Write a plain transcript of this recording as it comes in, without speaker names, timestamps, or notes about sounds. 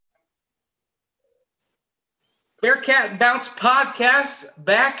Bearcat Bounce Podcast,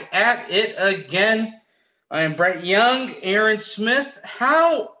 back at it again. I am Brett Young, Aaron Smith.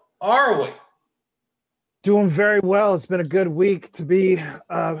 How are we? Doing very well. It's been a good week to be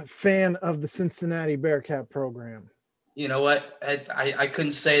a fan of the Cincinnati Bearcat program. You know what? I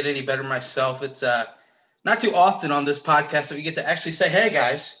couldn't say it any better myself. It's not too often on this podcast that we get to actually say, hey,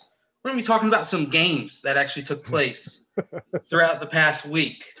 guys, we're going to be talking about some games that actually took place throughout the past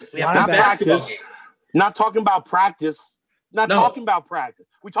week. We have practice. Not talking about practice. Talking about practice.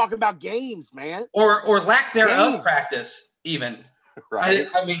 We're talking about games, man. Or lack thereof practice, even. Right.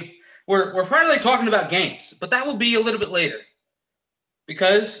 I mean, we're finally talking about games, but that will be a little bit later.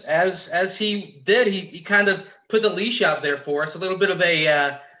 Because as he did, he kind of put the leash out there for us, a little bit of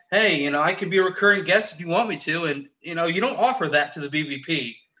a, hey, I can be a recurring guest if you want me to. And, you don't offer that to the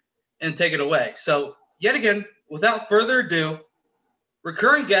BBP and take it away. So, yet again, without further ado,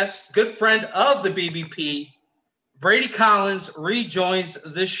 recurring guest, good friend of the BBP, Brady Collins rejoins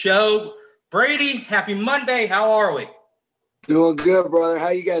the show. Brady, happy Monday. How are we? Doing good, brother. How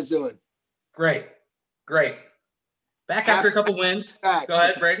you guys doing? Great. Back after a couple wins. Back. Go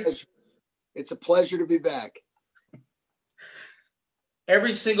ahead, Brady. It's a pleasure to be back.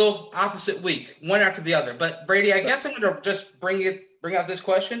 Every single opposite week, one after the other. But Brady, I guess I'm going to just bring out this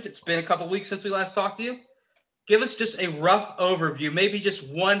question. It's been a couple weeks since we last talked to you. Give us just a rough overview, maybe just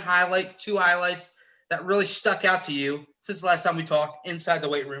one highlight, two highlights that really stuck out to you since the last time we talked inside the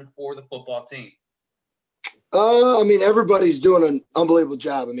weight room for the football team. Everybody's doing an unbelievable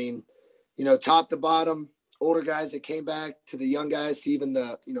job. Top to bottom, older guys that came back to the young guys, to even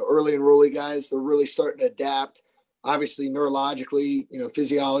the, early enrollee guys, they're really starting to adapt. Obviously, neurologically,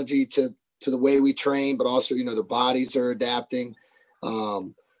 physiology to the way we train, but also, their bodies are adapting.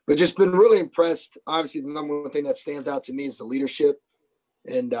 But just been really impressed. Obviously, the number one thing that stands out to me is the leadership.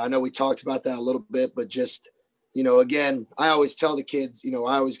 And I know we talked about that a little bit, but just, again, I always tell the kids, I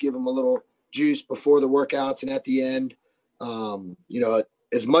always give them a little juice before the workouts and at the end.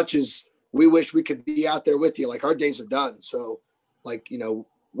 As much as we wish we could be out there with you, like our days are done. So,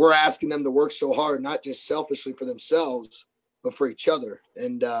 we're asking them to work so hard, not just selfishly for themselves, but for each other.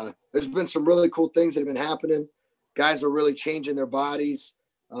 And there's been some really cool things that have been happening. Guys are really changing their bodies.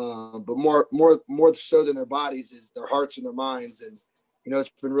 But more so than their bodies is their hearts and their minds. And, it's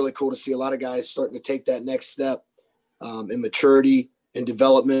been really cool to see a lot of guys starting to take that next step in maturity and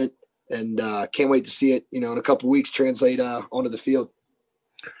development. And can't wait to see it, in a couple of weeks translate onto the field.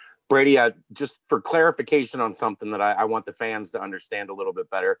 Brady, just for clarification on something that I want the fans to understand a little bit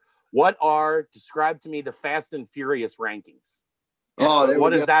better. Describe to me the Fast and Furious rankings.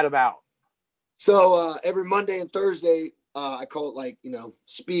 What is that about? So every Monday and Thursday, I call it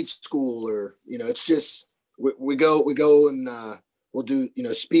speed school, or, it's just, we go and we'll do,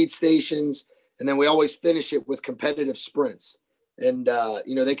 speed stations. And then we always finish it with competitive sprints. And,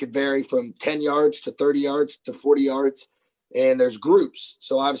 they could vary from 10 yards to 30 yards to 40 yards. And there's groups.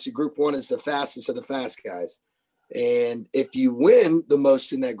 So obviously group one is the fastest of the fast guys. And if you win the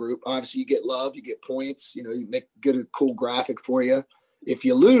most in that group, obviously you get love, you get points, you get a cool graphic for you. If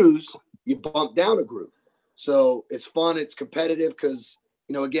you lose, you bump down a group. So it's fun. It's competitive because,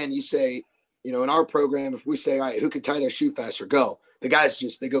 again, you say, in our program, if we say, all right, who can tie their shoe faster, go. The guys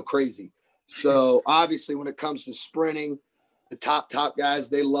they go crazy. So obviously when it comes to sprinting, the top guys,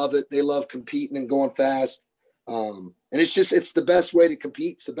 they love it. They love competing and going fast. And it's the best way to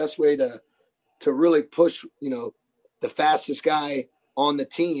compete. It's the best way to really push, the fastest guy on the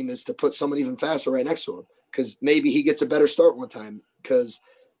team is to put someone even faster right next to him. Because maybe he gets a better start one time. Because,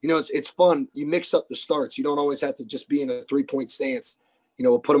 it's fun. You mix up the starts. You don't always have to just be in a 3-point stance.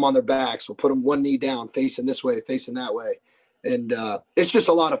 We'll put them on their backs. We'll put them one knee down, facing this way, facing that way. And it's just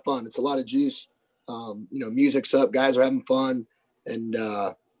a lot of fun. It's a lot of juice. Music's up. Guys are having fun. And,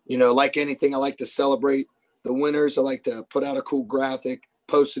 like anything, I like to celebrate the winners. I like to put out a cool graphic,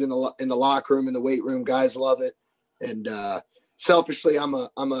 post it in the locker room, in the weight room. Guys love it. And selfishly, I'm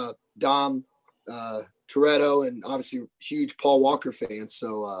a Dom Toretto and obviously huge Paul Walker fan.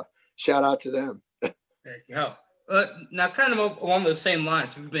 So shout out to them. There you go. Now, kind of along those same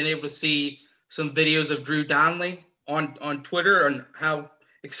lines, we've been able to see some videos of Drew Donnelly on Twitter. And how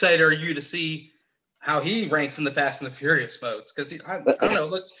excited are you to see how he ranks in the Fast and the Furious modes? Because I don't know,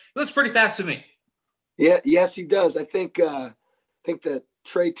 looks pretty fast to me. Yeah, yes, he does. I think the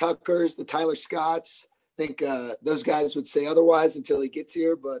Trey Tuckers, the Tyler Scotts, I think those guys would say otherwise until he gets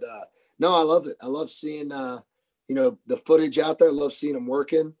here. But no, I love it. I love seeing the footage out there. I love seeing him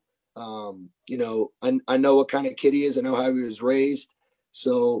working. I know what kind of kid he is. I know how he was raised.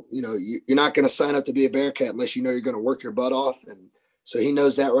 So, you're not going to sign up to be a Bearcat unless you're going to work your butt off. And so he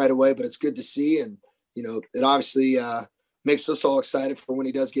knows that right away, but it's good to see. And, it obviously makes us all excited for when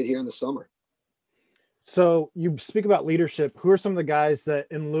he does get here in the summer. So you speak about leadership. Who are some of the guys that,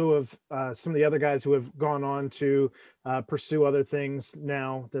 in lieu of some of the other guys who have gone on to pursue other things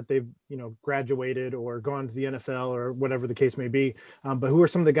now that they've, graduated or gone to the NFL or whatever the case may be, but who are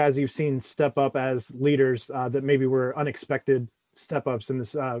some of the guys you've seen step up as leaders that maybe were unexpected step ups in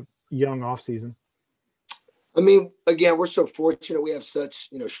this young off season? I mean, again, we're so fortunate. We have such,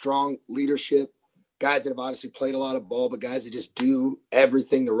 strong leadership. Guys that have obviously played a lot of ball, but guys that just do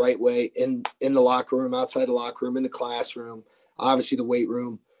everything the right way in the locker room, outside the locker room, in the classroom, obviously the weight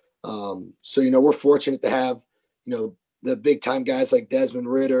room. So, we're fortunate to have, the big time guys like Desmond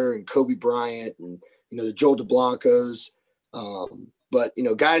Ridder and Kobe Bryant and, the Joel DeBlancos. But,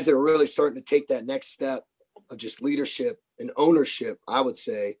 guys that are really starting to take that next step of just leadership and ownership, I would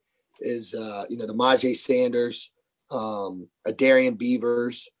say, is, the Myjai Sanders, a Darian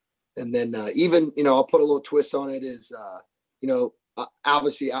Beavers. And then even, I'll put a little twist on it is,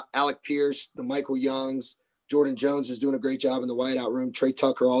 obviously Alec Pierce, the Michael Youngs, Jordan Jones is doing a great job in the whiteout room, Trey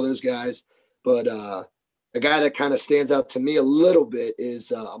Tucker, all those guys. But a guy that kind of stands out to me a little bit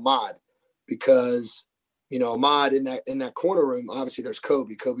is Ahmad, because, Ahmad in that corner room, obviously there's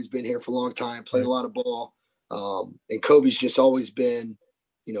Kobe. Kobe's been here for a long time, played a lot of ball. And Kobe's just always been,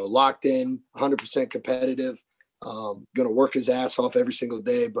 locked in, 100% competitive. Going to work his ass off every single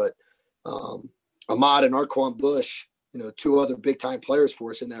day. But Ahmad and Arquan Bush, two other big time players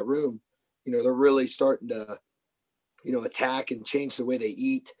for us in that room, they're really starting to, attack and change the way they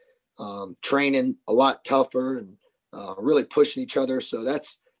eat, training a lot tougher and really pushing each other. So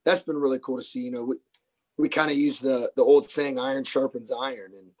that's been really cool to see. We kind of use the old saying, iron sharpens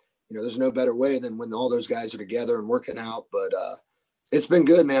iron. And, there's no better way than when all those guys are together and working out. But it's been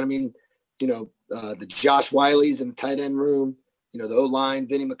good, man. I mean, the Josh Wileys in the tight end room, the O-line,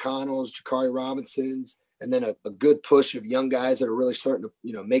 Vinny McConnell's, Jakari Robinson's, and then a good push of young guys that are really starting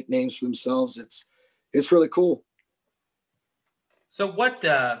to, make names for themselves. It's really cool. So what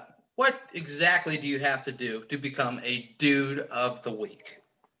exactly do you have to do to become a dude of the week?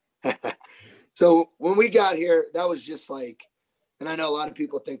 So when we got here, that was just like, and I know a lot of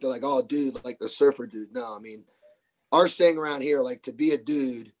people think they're like, oh, dude, like the surfer dude. No, I mean, our saying around here, like to be a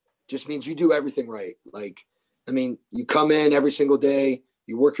dude just means you do everything right. Like, I mean, you come in every single day,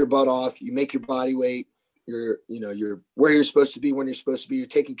 you work your butt off, you make your body weight, you're where you're supposed to be when you're supposed to be, you're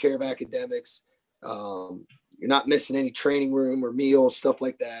taking care of academics. You're not missing any training room or meals, stuff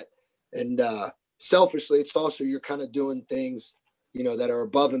like that. And selfishly, it's also, you're kind of doing things, that are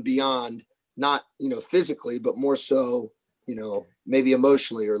above and beyond, not, physically, but more so, maybe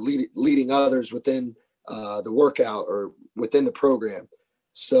emotionally or leading others within the workout or within the program.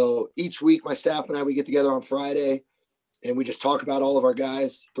 So each week, my staff and I, we get together on Friday and we just talk about all of our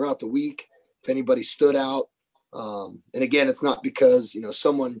guys throughout the week. If anybody stood out. And again, it's not because,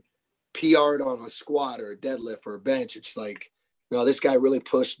 someone PR'd on a squat or a deadlift or a bench. It's like, this guy really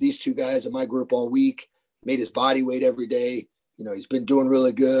pushed these two guys in my group all week, made his body weight every day. He's been doing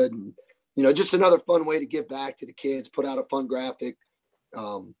really good. And, just another fun way to give back to the kids, put out a fun graphic,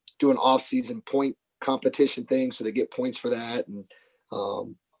 do an off-season point competition thing so they get points for that. And,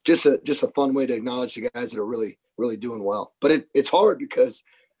 just a fun way to acknowledge the guys that are really, really doing well. But it's hard because,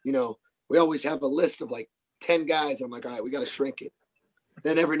 we always have a list of like 10 guys. And I'm like, all right, we got to shrink it.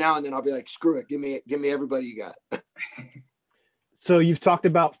 Then every now and then I'll be like, screw it. Give me everybody you got. So you've talked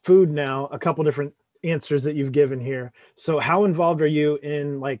about food now, a couple different answers that you've given here. So how involved are you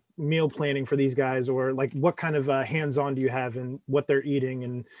in like meal planning for these guys, or like what kind of hands-on do you have in what they're eating?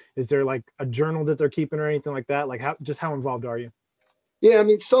 And is there like a journal that they're keeping or anything like that? Like how involved are you? Yeah, I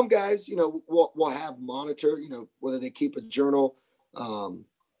mean, some guys, will have monitor, whether they keep a journal,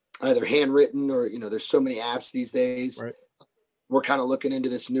 either handwritten or, there's so many apps these days. Right. We're kind of looking into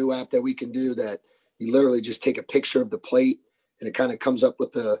this new app that we can do that you literally just take a picture of the plate and it kind of comes up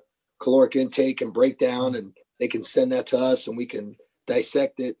with the caloric intake and breakdown, and they can send that to us and we can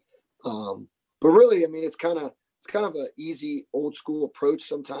dissect it. But really, I mean, it's kind of an easy old school approach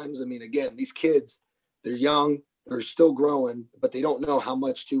sometimes. I mean, again, these kids, they're young, they're still growing, but they don't know how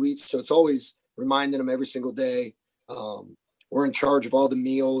much to eat. So it's always reminding them every single day. We're in charge of all the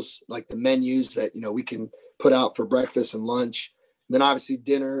meals, like the menus that, we can put out for breakfast and lunch. And then obviously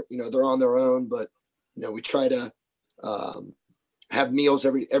dinner, they're on their own, but, we try to have meals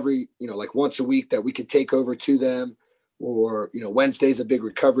every, like once a week that we could take over to them, or, Wednesday's a big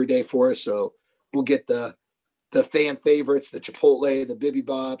recovery day for us. So we'll get the fan favorites, the Chipotle, the Bibi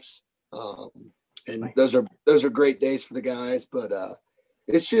Bops. And nice. Those are great days for the guys, but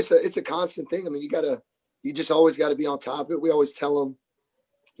it's just it's a constant thing. I mean, you just always got to be on top of it. We always tell them,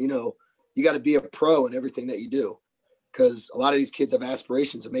 you got to be a pro in everything that you do, because a lot of these kids have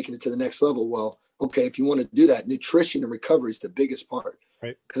aspirations of making it to the next level. Well, okay, if you want to do that, nutrition and recovery is the biggest part.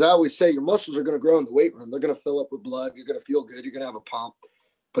 Right. Because I always say your muscles are going to grow in the weight room. They're going to fill up with blood. You're going to feel good. You're going to have a pump.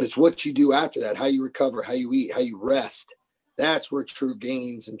 But it's what you do after that, how you recover, how you eat, how you rest. That's where true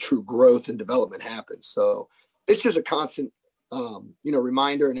gains and true growth and development happens. So it's just a constant,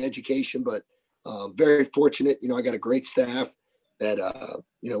 reminder and education, but very fortunate. I got a great staff that,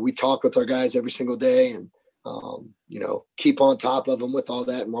 we talk with our guys every single day and, keep on top of them with all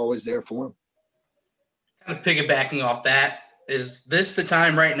that. And we're always there for them. Kind of piggybacking off that, is this the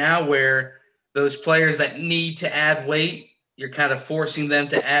time right now where those players that need to add weight, you're kind of forcing them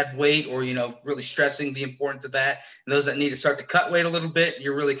to add weight, or, really stressing the importance of that? And those that need to start to cut weight a little bit,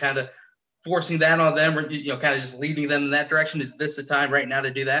 you're really kind of forcing that on them, or, kind of just leading them in that direction? Is this the time right now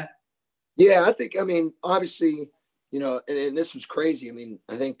to do that? Yeah, I think, obviously, and this was crazy.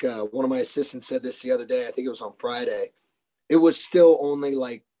 I think one of my assistants said this the other day. I think it was on Friday. It was still only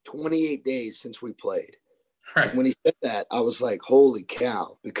like 28 days since we played. Right. When he said that, I was like, holy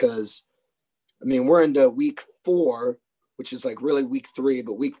cow, because, we're into week 4, which is like really week 3,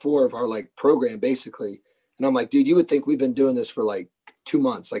 but week 4 of our like program basically. And I'm like, dude, you would think we've been doing this for like 2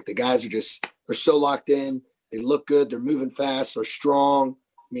 months. Like the guys they're so locked in. They look good. They're moving fast. They're strong.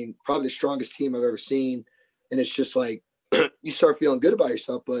 Probably the strongest team I've ever seen. And it's just like, you start feeling good about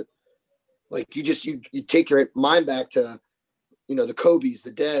yourself, but like you take your mind back to, the Kobe's,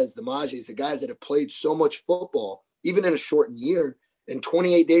 the Dez, the Majes, the guys that have played so much football, even in a shortened year. And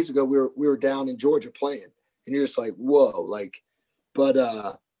 28 days ago, we were down in Georgia playing, and you're just like, whoa, but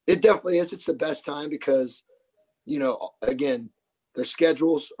it definitely is. It's the best time because, again, their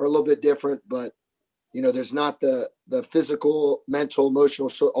schedules are a little bit different, but there's not the physical, mental, emotional,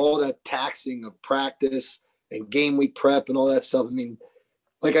 so all that taxing of practice and game week prep and all that stuff.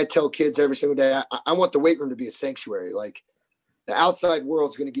 Like I tell kids every single day, I want the weight room to be a sanctuary. Like the outside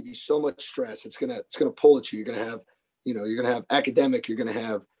world's going to give you so much stress. It's going to pull at you. You're going to have, you're going to have academic, you're going to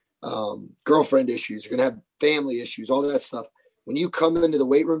have girlfriend issues, you're going to have family issues, all that stuff. When you come into the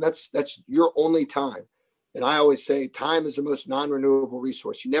weight room, that's your only time. And I always say time is the most non-renewable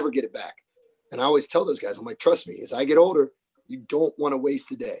resource. You never get it back. And I always tell those guys, I'm like, trust me, as I get older, you don't want to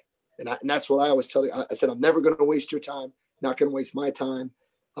waste a day. And that's what I always tell you. I said, I'm never going to waste your time, not going to waste my time.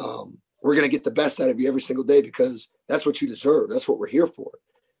 We're going to get the best out of you every single day because that's what you deserve. That's what we're here for.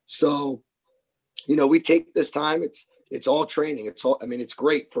 So, we take this time. It's all training. It's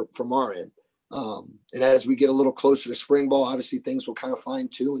great from our end. And as we get a little closer to spring ball, obviously things will kind of fine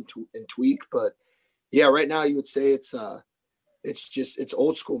tune and tweak. But yeah, right now you would say it's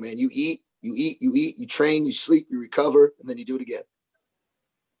old school, man. You eat, you train, you sleep, you recover, and then you do it again.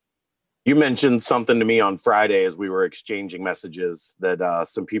 You mentioned something to me on Friday as we were exchanging messages that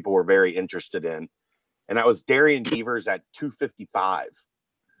some people were very interested in, and that was Darian Devers at 255.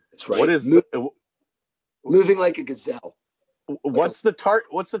 That's right. What is moving like a gazelle? What's the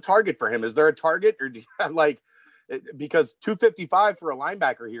target for him? Is there a target, or do you have because 255 for a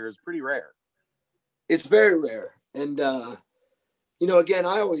linebacker here is pretty rare? It's very rare, and again,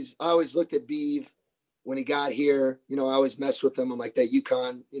 I always looked at Beav when he got here. I always messed with him. I'm like, that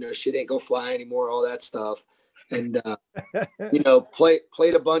UConn, shit ain't gonna fly anymore, all that stuff. And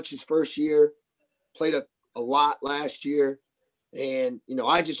played a bunch his first year, played a lot last year. And,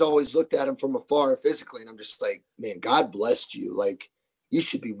 I just always looked at him from afar physically, and I'm just like, man, God blessed you. Like, you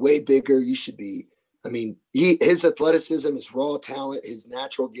should be way bigger. You should be, his athleticism, his raw talent, his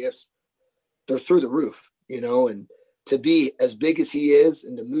natural gifts, they're through the roof, and to be as big as he is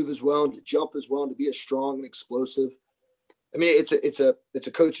and to move as well and to jump as well and to be as strong and explosive. It's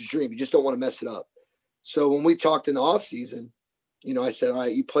a coach's dream. You just don't want to mess it up. So when we talked in the off season, I said, all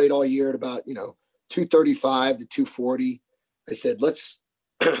right, you played all year at about, 235 to 240. I said, let's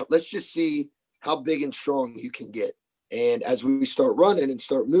just see how big and strong you can get. And as we start running and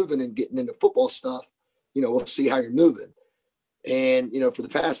start moving and getting into football stuff, we'll see how you're moving. And, for the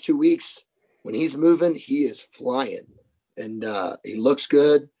past 2 weeks, when he's moving, he is flying, and he looks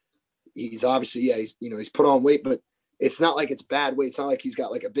good. He's obviously, he's put on weight, but it's not like it's bad weight. It's not like he's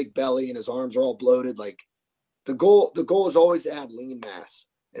got like a big belly and his arms are all bloated. Like the goal is always to add lean mass,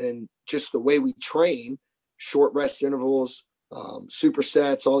 and just the way we train, short rest intervals,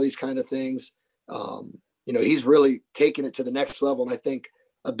 supersets, all these kind of things. He's really taken it to the next level. And I think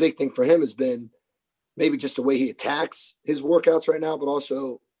a big thing for him has been maybe just the way he attacks his workouts right now, but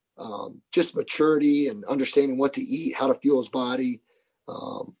also just maturity and understanding what to eat, how to fuel his body.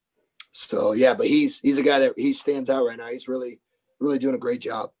 But he's a guy that he stands out right now. He's really, really doing a great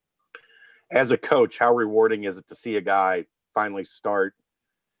job. As a coach, how rewarding is it to see a guy finally start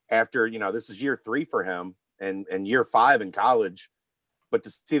after, this is year 3 for him and year 5 in college, but to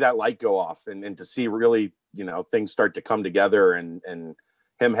see that light go off and to see really, things start to come together and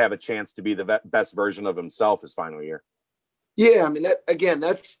him have a chance to be the best version of himself his final year. Yeah. I mean,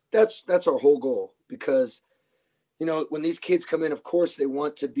 that's our whole goal, because, when these kids come in, of course they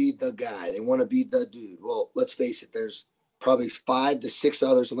want to be the guy. They want to be the dude. Well, let's face it. There's probably 5 to 6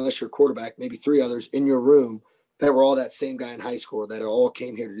 others, unless you're a quarterback, maybe 3 others in your room that were all that same guy in high school, that all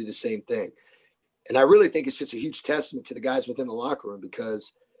came here to do the same thing. And I really think it's just a huge testament to the guys within the locker room,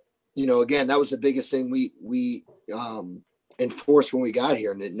 because, again, that was the biggest thing we enforced when we got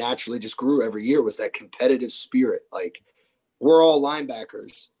here. And it naturally just grew every year, was that competitive spirit. Like, we're all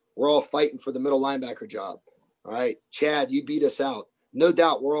linebackers. We're all fighting for the middle linebacker job. All right, Chad, you beat us out. No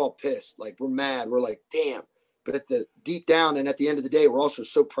doubt we're all pissed. Like, we're mad. We're like, damn. But at the deep down and at the end of the day, we're also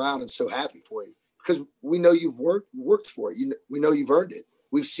so proud and so happy for you, because we know you've worked for it. We know you've earned it.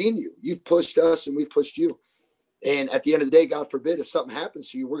 We've seen you. You've pushed us and we've pushed you. And at the end of the day, God forbid, if something happens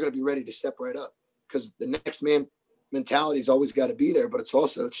to you, we're going to be ready to step right up, because the next man mentality has always got to be there. But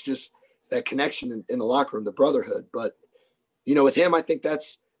it's just that connection in the locker room, the brotherhood. But, with him, I think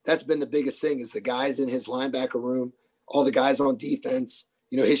that's been the biggest thing, is the guys in his linebacker room, all the guys on defense,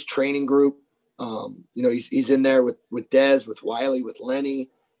 his training group. He's in there with Dez, with Wiley, with Lenny,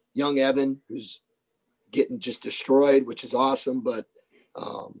 young Evan, who's getting just destroyed, which is awesome. But,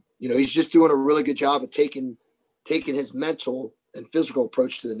 he's just doing a really good job of taking his mental and physical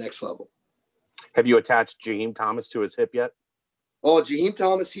approach to the next level. Have you attached Jaheim Thomas to his hip yet? Oh, Jaheim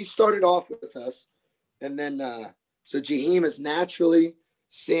Thomas, he started off with us. And then, so Jaheim is naturally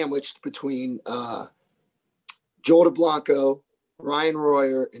sandwiched between Joel DeBlanco, Ryan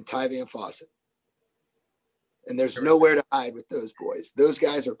Royer, and Ty Van Fossen. And there's nowhere to hide with those boys. Those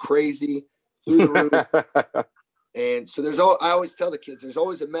guys are crazy through the roof. And so I always tell the kids, there's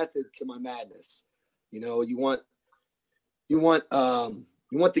always a method to my madness. You want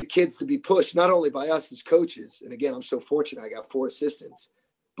the kids to be pushed, not only by us as coaches. And again, I'm so fortunate I got 4 assistants,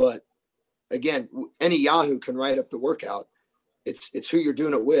 but again, any Yahoo can write up the workout. It's who you're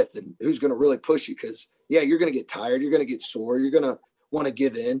doing it with and who's going to really push you. Because you're going to get tired. You're going to get sore. You're going to want to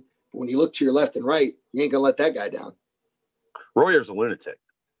give in. But when you look to your left and right, you ain't going to let that guy down. Royer's a lunatic.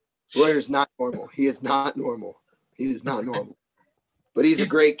 Royer's not normal. He is not normal. He is not normal. But he's a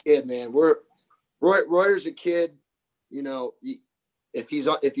great kid, man. Royer's a kid, if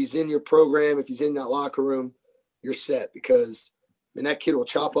he's in your program, if he's in that locker room, you're set, because that kid will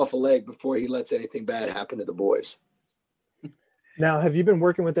chop off a leg before he lets anything bad happen to the boys. Now, have you been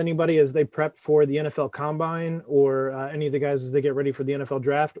working with anybody as they prep for the NFL Combine, or any of the guys as they get ready for the NFL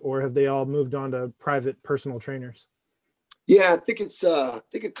Draft, or have they all moved on to private personal trainers? Yeah, I think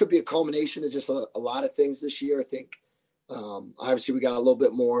it could be a culmination of just a lot of things this year. I think obviously we got a little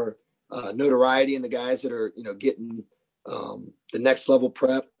bit more notoriety in the guys that are getting the next level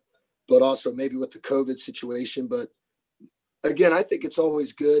prep, but also maybe with the COVID situation. But again, I think it's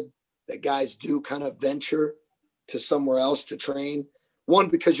always good that guys do kind of venture to somewhere else to train. 1,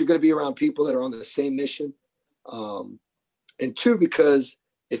 because you're going to be around people that are on the same mission. And 2, because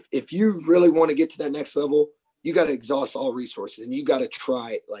if you really want to get to that next level, you got to exhaust all resources and you got to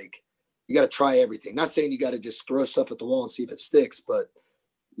try everything. Not saying you got to just throw stuff at the wall and see if it sticks, but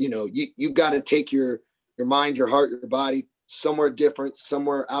you got to take your mind, your heart, your body somewhere different,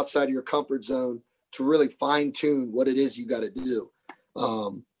 somewhere outside of your comfort zone to really fine tune what it is you got to do.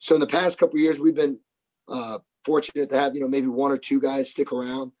 So in the past couple of years, we've been fortunate to have, maybe 1 or 2 guys stick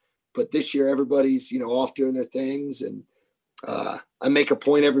around, but this year everybody's, off doing their things. And I make a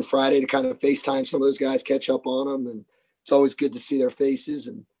point every Friday to kind of FaceTime some of those guys, catch up on them. And it's always good to see their faces.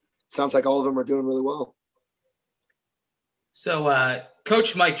 And it sounds like all of them are doing really well. So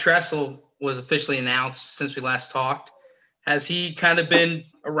Coach Mike Tressel was officially announced since we last talked. Has he kind of been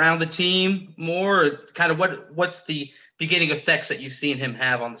around the team more? Or kind of what's the beginning effects that you've seen him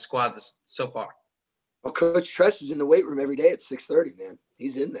have on the squad so far? Well, Coach Tress is in the weight room every day at 6:30, man.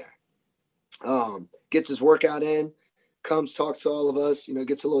 He's in there. Gets his workout in, comes, talks to all of us,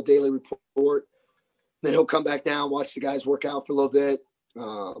 gets a little daily report. Then he'll come back down, watch the guys work out for a little bit.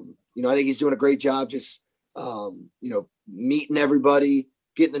 I think he's doing a great job just, meeting everybody,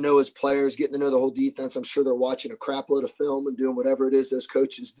 getting to know his players, getting to know the whole defense. I'm sure they're watching a crap load of film and doing whatever it is those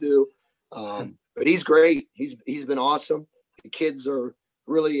coaches do. But he's great. He's been awesome. The kids are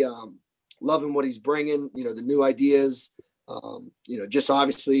really loving what he's bringing, the new ideas. Just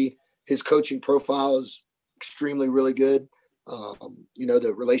obviously his coaching profile is extremely really good.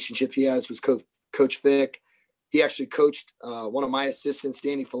 The relationship he has with Coach Vic. He actually coached one of my assistants,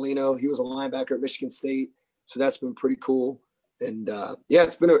 Danny Felino. He was a linebacker at Michigan State. So that's been pretty cool. And yeah,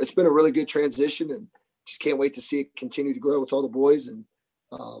 it's been a really good transition, and just can't wait to see it continue to grow with all the boys and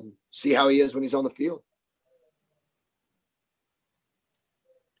see how he is when he's on the field.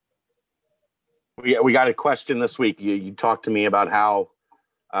 We got a question this week. You talked to me about how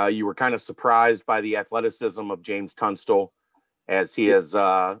you were kind of surprised by the athleticism of James Tunstall as he has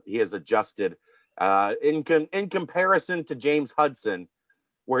adjusted. In comparison to James Hudson,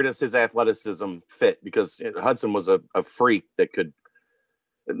 where does his athleticism fit? Because Hudson was a freak that could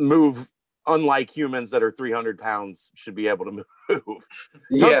move, unlike humans that are 300 pounds should be able to move.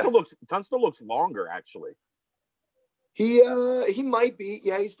 Yeah. Tunstall looks longer, actually. He might be.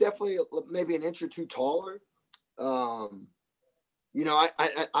 Yeah, he's definitely maybe an inch or two taller. You know,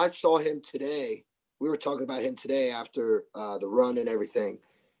 I saw him today. We were talking about him today after the run and everything,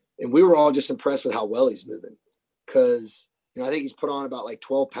 and we were all just impressed with how well he's moving. Because I think he's put on about like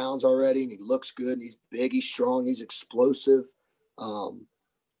 12 pounds already, and he looks good. And he's big, he's strong, he's explosive.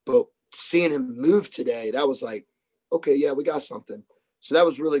 But seeing him move today, that was like, okay, yeah, we got something. So that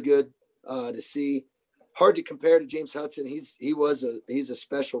was really good to see. Hard to compare to James Hudson. He's a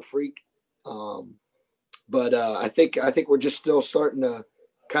special freak. But I think we're just still starting to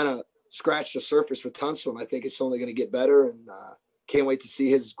kind of scratch the surface with Tunstall. And I think it's only going to get better, and can't wait to see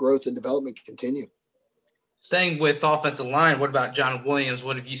his growth and development continue. Staying with offensive line, what about John Williams?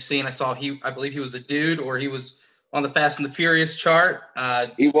 What have you seen? I believe he was a dude, or he was on the Fast and the Furious chart.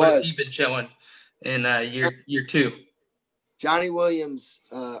 He was. What has he been showing in year two? Johnny Williams,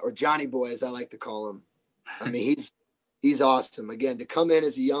 or Johnny Boy, as I like to call him. I mean, he's awesome. Again, to come in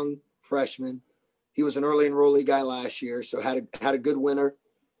as a young freshman, he was an early enrollee guy last year, so had a good winter.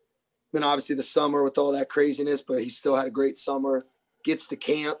 Then obviously the summer with all that craziness, but he still had a great summer. Gets to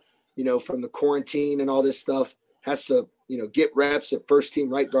camp, from the quarantine and all this stuff. Has to, get reps at first team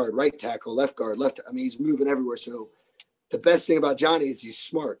right guard, right tackle, left guard, left. I mean, he's moving everywhere. So the best thing about Johnny is he's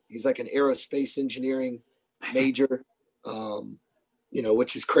smart. He's like an aerospace engineering major.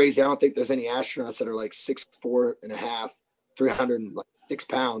 Which is crazy. I don't think there's any astronauts that are like 6'4.5", 306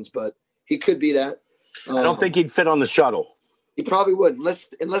 pounds, but he could be that. I don't think he'd fit on the shuttle. He probably would,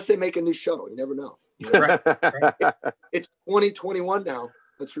 unless they make a new shuttle. You never know. Right. It's 2021 now.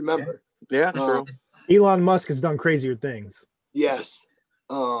 Let's remember. Yeah, true. Elon Musk has done crazier things. Yes.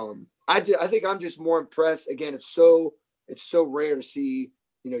 I think I'm just more impressed. Again, it's so rare to see,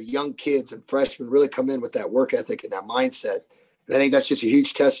 young kids and freshmen really come in with that work ethic and that mindset. And I think that's just a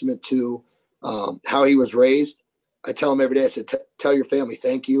huge testament to how he was raised. I tell him every day, I said, tell your family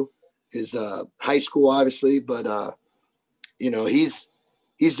thank you. His high school, obviously, but he's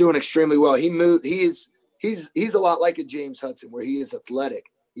doing extremely well. He's a lot like a James Hudson, where he is athletic.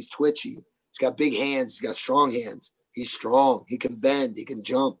 He's twitchy. He's got big hands. He's got strong hands. He's strong. He can bend. He can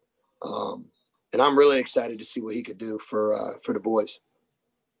jump. And I'm really excited to see what he could do for the boys.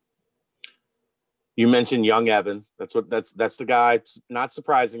 You mentioned young Evan. That's the guy. Not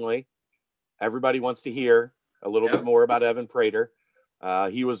surprisingly, everybody wants to hear a little bit more about Evan Prater.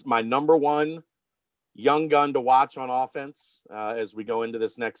 He was my number one young gun to watch on offense as we go into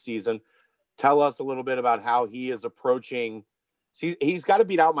this next season. Tell us a little bit about how he is approaching. He's got to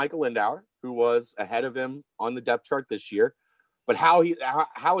beat out Michael Lindauer, who was ahead of him on the depth chart this year. But how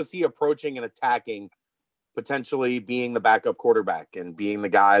is he approaching and attacking potentially being the backup quarterback and being the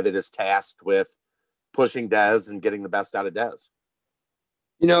guy that is tasked with pushing Dez and getting the best out of Dez?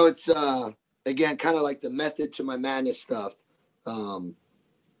 It's again kind of like the method to my madness stuff.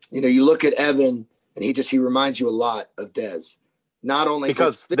 You look at Evan and he reminds you a lot of Dez. Not only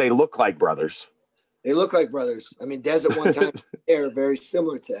because they look like brothers. They look like brothers. I mean, Dez at one time they're very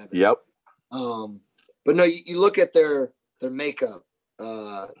similar to Evan. Yep. But no, you look at their makeup,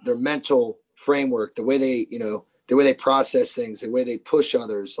 their mental framework, the way they process things, the way they push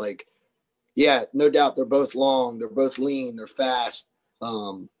others. Like, yeah, no doubt they're both long, they're both lean, they're fast.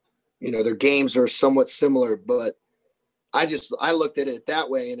 Their games are somewhat similar, but I looked at it that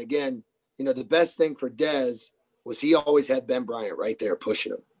way. And again, the best thing for Dez was he always had Ben Bryant right there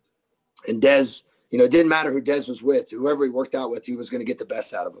pushing him. And Dez, it didn't matter who Dez was with, whoever he worked out with, he was going to get the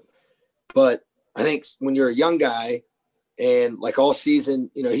best out of him. But I think when you're a young guy and like all season,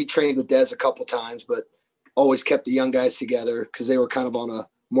 he trained with Dez a couple times, but always kept the young guys together because they were kind of on a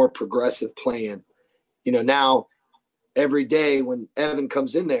more progressive plan. Now every day when Evan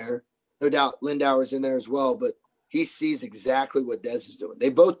comes in there, no doubt Lindauer's in there as well, but he sees exactly what Dez is doing. They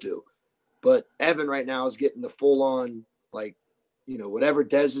both do. But Evan right now is getting the full on, like, whatever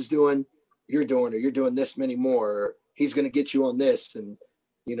Dez is doing, you're doing, or you're doing this many more, or he's going to get you on this. And,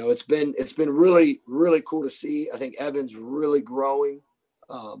 it's been really, really cool to see. I think Evan's really growing,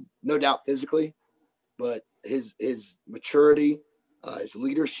 no doubt physically, but his maturity, his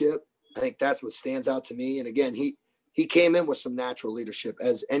leadership. I think that's what stands out to me. And again, he came in with some natural leadership,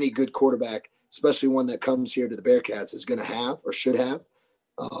 as any good quarterback, especially one that comes here to the Bearcats, is going to have or should have.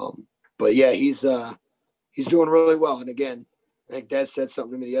 But yeah, he's doing really well. And again, I think Des said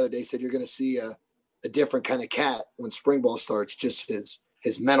something to me the other day. He said you're going to see a different kind of cat when spring ball starts, just his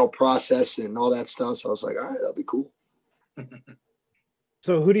mental process and all that stuff. So I was like, all right, that'll be cool.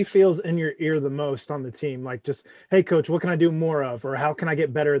 So who do you feel's in your ear the most on the team? Like, just, hey, coach, what can I do more of? Or how can I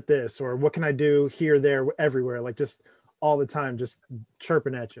get better at this? Or what can I do here, there, everywhere? Like, just all the time, just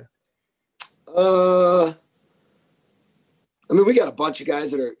chirping at you. I mean, we got a bunch of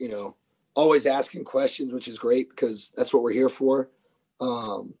guys that are, always asking questions, which is great because that's what we're here for.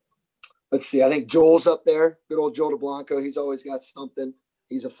 Let's see. I think Joel's up there. Good old Joel DeBlanco. He's always got something.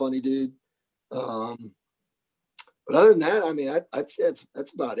 He's a funny dude. But other than that, I mean, I'd say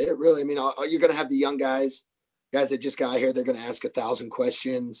that's about it, really. I mean, you're going to have the young guys that just got here. They're going to ask 1,000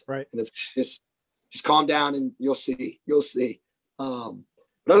 questions. Right. And it's just calm down and you'll see. But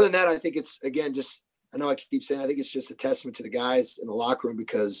other than that, I think it's, again, I know I keep saying, I think it's just a testament to the guys in the locker room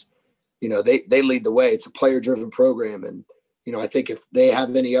because, they lead the way. It's a player-driven program. And, I think if they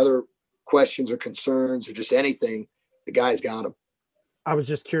have any other questions or concerns or just anything, the guys got them. I was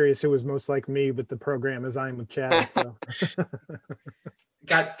just curious who was most like me with the program as I am with Chad. So.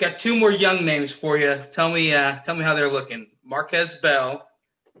 Got 2 more young names for you. Tell me how they're looking. Marquez Bell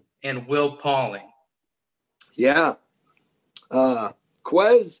and Will Pauling. Yeah.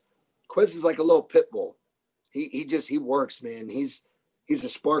 Quez is like a little pit bull. He works, man. He's a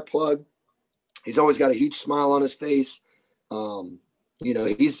spark plug. He's always got a huge smile on his face.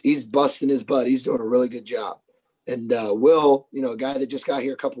 He's busting his butt. He's doing a really good job. And Will, a guy that just got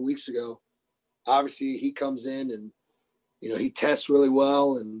here a couple of weeks ago, obviously he comes in and, he tests really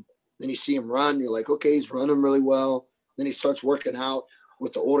well. And then you see him run. You're like, okay, he's running really well. Then he starts working out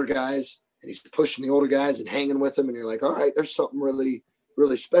with the older guys and he's pushing the older guys and hanging with them. And you're like, all right, there's something really,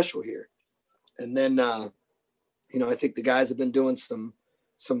 really special here. And then, I think the guys have been doing some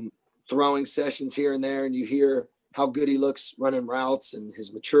throwing sessions here and there, and you hear how good he looks running routes and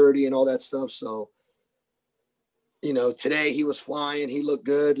his maturity and all that stuff. So, today he was flying. He looked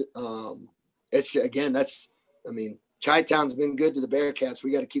good. Chi-Town's been good to the Bearcats.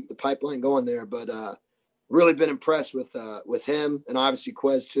 We got to keep the pipeline going there, but really been impressed with him and obviously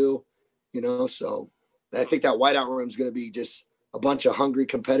Quez too, so I think that whiteout room is going to be just a bunch of hungry,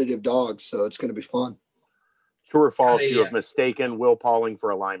 competitive dogs. So it's going to be fun. True or false, you have mistaken Will Pauling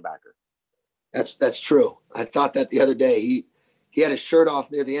for a linebacker. That's true. I thought that the other day. He had his shirt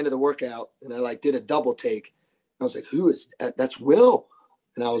off near the end of the workout, and I did a double take. I was like, "Who is that?" That's Will,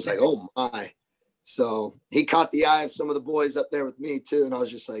 and I was like, "Oh my!" So he caught the eye of some of the boys up there with me too, and I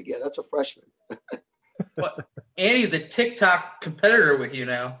was just like, "Yeah, that's a freshman." Well, Andy's a TikTok competitor with you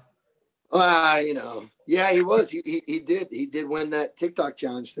now. Yeah, he was. He did win that TikTok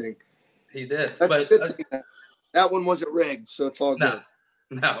challenge thing. He did, but that one wasn't rigged, so it's all good.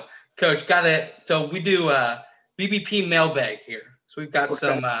 No. Coach, got it. So we do BBP mailbag here. So we've got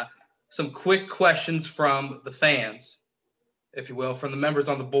some quick questions from the fans, if you will, from the members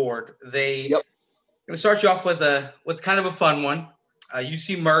on the board. I'm going to start you off with kind of a fun one.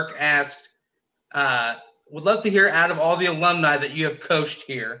 UC Merck asked, would love to hear, out of all the alumni that you have coached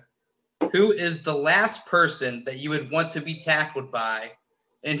here, who is the last person that you would want to be tackled by,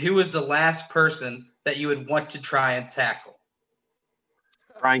 and who is the last person that you would want to try and tackle?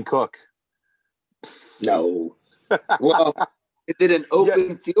 Ryan Cook. No. Well, is it an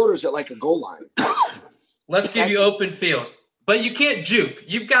open field or is it like a goal line? Let's give you open field, but you can't juke.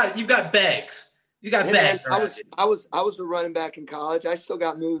 You've got bags. You got bags. Man, I was a running back in college. I still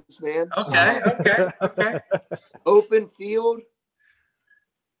got moves, man. Okay. Open field.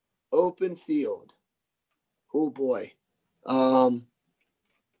 Oh boy. I'm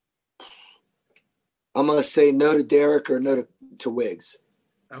gonna say no to Derek or no to Wiggs.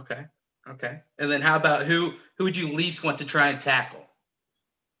 Okay. And then how about who would you least want to try and tackle?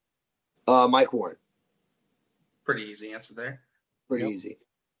 Mike Warren. Pretty easy answer there. Pretty easy.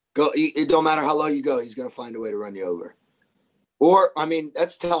 Go. It don't matter how low you go. He's going to find a way to run you over. Or,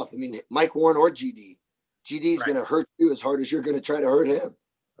 that's tough. Mike Warren or GD. GD is going to hurt you as hard as you're going to try to hurt him.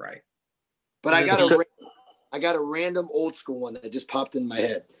 Right. But I got a random old school one that just popped in my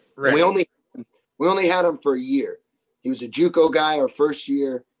head. Right. We only had him for a year. He was a JUCO guy our first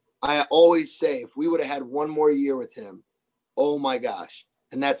year. I always say if we would have had one more year with him, oh my gosh.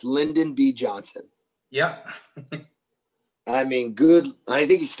 And that's Lyndon B. Johnson. Yep. Good. I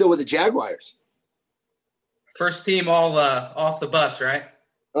think he's still with the Jaguars. First team all off the bus, right?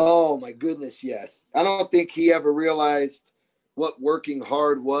 Oh my goodness, yes. I don't think he ever realized what working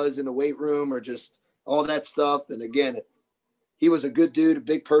hard was in the weight room or just all that stuff. And again, he was a good dude, a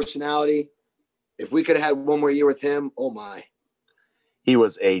big personality. If we could have had one more year with him, oh my. He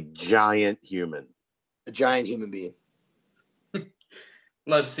was a giant human. A giant human being.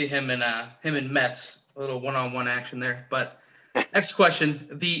 Love to see him and Mets, a little one-on-one action there. But next question,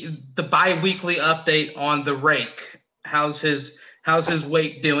 the bi-weekly update on the rake. How's his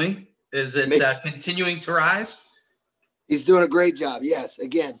weight doing? Is it continuing to rise? He's doing a great job. Yes.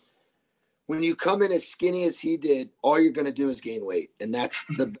 Again, when you come in as skinny as he did, all you're going to do is gain weight. And that's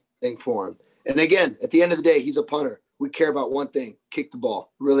the thing for him. And again, at the end of the day, he's a punter. We care about one thing, kick the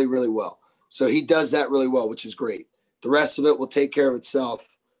ball really, really well. So he does that really well, which is great. The rest of it will take care of itself.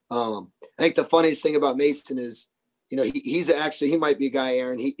 I think the funniest thing about Mason is, he might be a guy,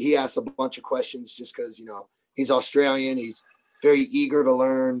 Aaron. He asks a bunch of questions just because, he's Australian. He's very eager to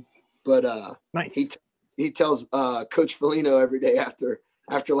learn. But nice. He tells Coach Foligno every day after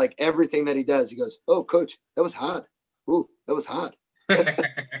like everything that he does, he goes, "Oh, Coach, that was hot. Ooh, that was hot."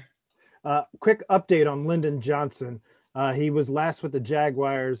 Quick update on Lyndon Johnson. He was last with the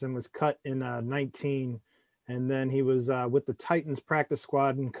Jaguars and was cut in 19. And then he was with the Titans practice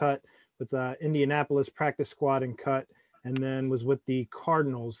squad and cut, with Indianapolis practice squad and cut, and then was with the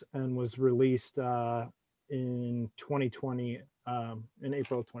Cardinals and was released in 2020, in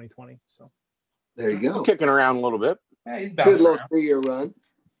April of 2020. So there you go. Still kicking around a little bit. Yeah, he's good little 3-year run.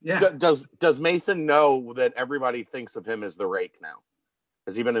 Yeah. Does Mason know that everybody thinks of him as the rake now?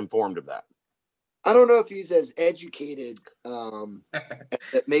 Has he been informed of that? I don't know if he's as educated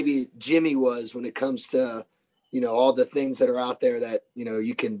that maybe Jimmy was when it comes to, all the things that are out there that,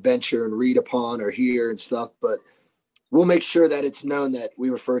 you can venture and read upon or hear and stuff. But we'll make sure that it's known that we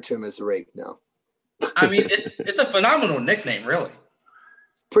refer to him as the rake now. I mean, it's a phenomenal nickname, really.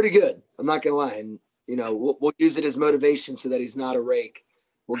 Pretty good. I'm not going to lie. And, we'll use it as motivation so that he's not a rake.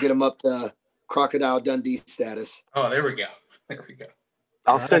 We'll get him up to Crocodile Dundee status. Oh, there we go. There we go.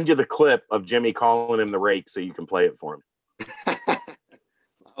 I'll send you the clip of Jimmy calling him the rake so you can play it for him.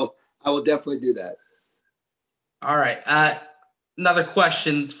 I will definitely do that. All right. Another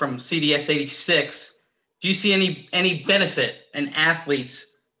question from CDS 86. Do you see any benefit in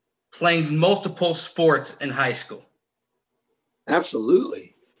athletes playing multiple sports in high school?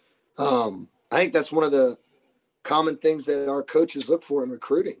 Absolutely. I think that's one of the common things that our coaches look for in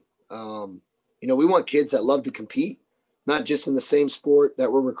recruiting. We want kids that love to compete, not just in the same sport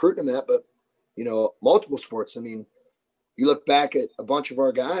that we're recruiting them at, but, multiple sports. I mean, you look back at a bunch of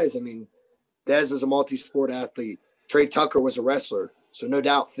our guys. I mean, Dez was a multi-sport athlete. Trey Tucker was a wrestler. So no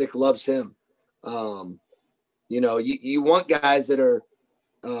doubt Vic loves him. You want guys that are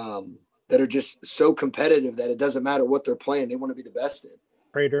just so competitive that it doesn't matter what they're playing. They want to be the best in.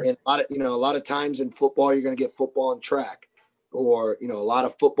 Prater. And a lot of times in football, you're going to get football and track, or, a lot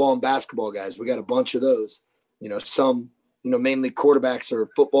of football and basketball guys. We got a bunch of those, some, mainly quarterbacks or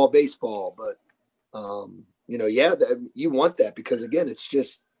football, baseball, but, you want that because again,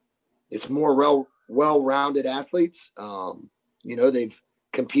 it's more well-rounded athletes. They've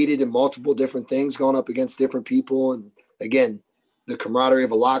competed in multiple different things, gone up against different people. And again, the camaraderie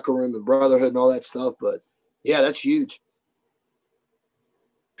of a locker room and brotherhood and all that stuff. But yeah, that's huge.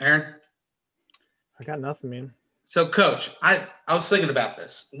 Aaron? I got nothing, man. So Coach, I was thinking about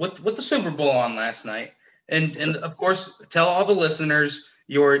this with the Super Bowl on last night. And of course, tell all the listeners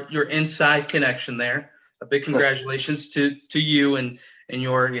your inside connection there. A big congratulations to you and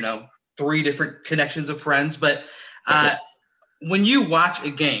your, 3 different connections of friends. But when you watch a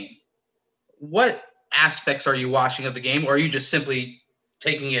game, what aspects are you watching of the game, or are you just simply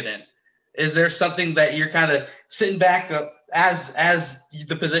taking it in? Is there something that you're kind of sitting back as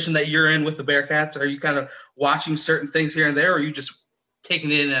the position that you're in with the Bearcats? Are you kind of watching certain things here and there, or are you just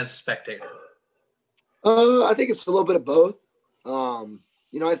taking it in as a spectator? I think it's a little bit of both.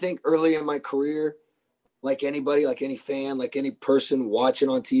 I think early in my career, like anybody, like any fan, like any person watching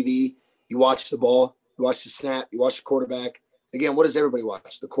on TV, you watch the ball, you watch the snap, you watch the quarterback. Again, what does everybody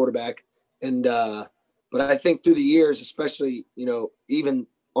watch? The quarterback. And but I think through the years, especially, even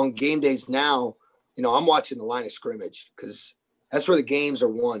on game days now, I'm watching the line of scrimmage because that's where the games are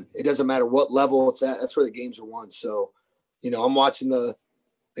won. It doesn't matter what level it's at. That's where the games are won. So, I'm watching the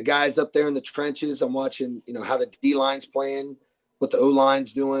guys up there in the trenches. I'm watching, how the D line's playing, what the O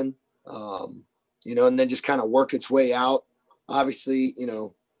line's doing, and then just kind of work its way out. Obviously, a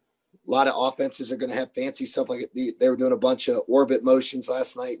lot of offenses are going to have fancy stuff like it. They were doing a bunch of orbit motions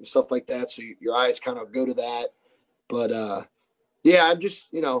last night and stuff like that. So your eyes kind of go to that. But, I'm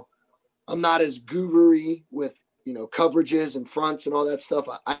just, I'm not as guru-y with coverages and fronts and all that stuff,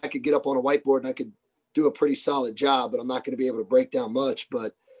 I could get up on a whiteboard and I could do a pretty solid job, but I'm not going to be able to break down much.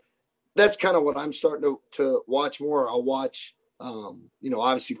 But that's kind of what I'm starting to watch more. I'll watch,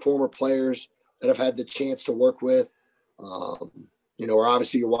 obviously former players that I've had the chance to work with. Or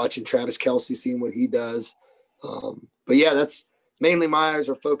obviously you're watching Travis Kelce, seeing what he does. But yeah, that's mainly my eyes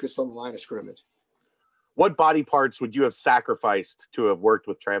are focused on the line of scrimmage. What body parts would you have sacrificed to have worked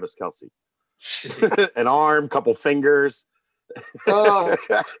with Travis Kelce? An arm, couple fingers.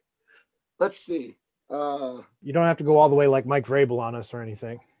 Let's see. You don't have to go all the way like Mike Vrabel on us or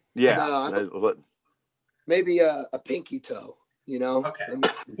anything. Yeah. Maybe a pinky toe, Okay.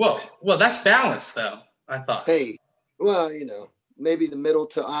 Well, that's balanced though, I thought. Hey, well, maybe the middle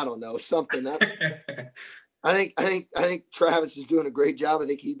toe, I don't know, something. I think Travis is doing a great job. I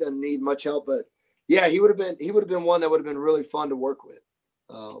think he doesn't need much help, but yeah, he would have been one that would have been really fun to work with.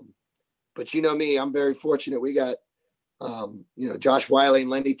 But me, I'm very fortunate. We got, Josh Wiley and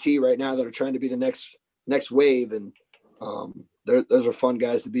Lenny T right now that are trying to be the next wave. And those are fun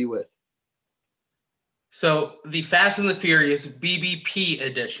guys to be with. So the Fast and the Furious BBP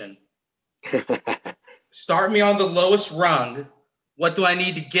edition. Start me on the lowest rung. What do I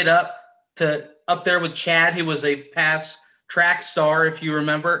need to get up there with Chad, who was a past track star, if you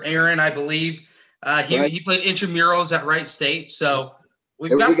remember? Aaron, I believe. He played intramurals at Wright State. So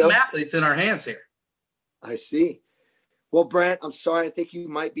we've got some athletes in our hands here. I see. Well, Brent, I'm sorry. I think you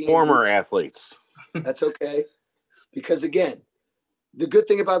might be former athletes. That's okay. Because again, the good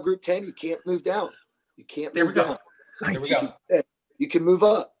thing about Group 10, you can't move down. You can't move down. There we go. You can move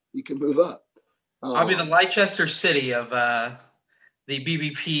up. I'll be the Leicester City of the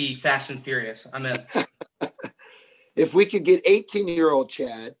BBP Fast and Furious. I'm in. If we could get 18-year-old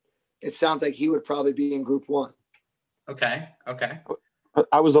Chad, it sounds like he would probably be in Group 1. Okay.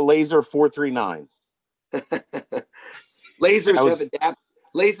 I was a laser 439.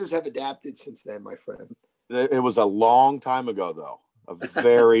 Lasers have adapted since then, my friend. It was a long time ago, though. A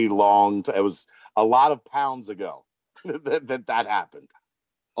very long time. It was a lot of pounds ago that happened.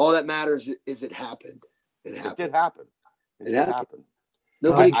 All that matters is it happened. It did happen. It happened.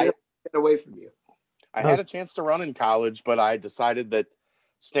 Nobody can get away from you. I had a chance to run in college, but I decided that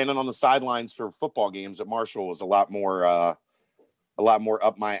standing on the sidelines for football games at Marshall was a lot more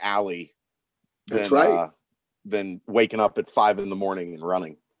up my alley than waking up at 5 a.m. and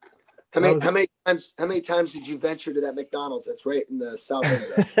running. How many times did you venture to that McDonald's that's right in the South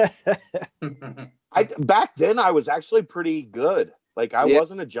End? Back then I was actually pretty good. Like I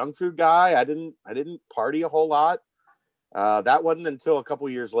wasn't a junk food guy. I didn't party a whole lot. That wasn't until a couple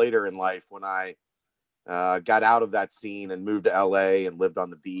years later in life when I got out of that scene and moved to LA and lived on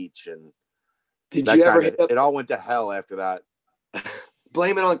the beach. And it all went to hell after that.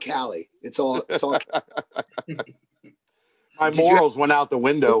 Blame it on Cali. It's all. My morals went out the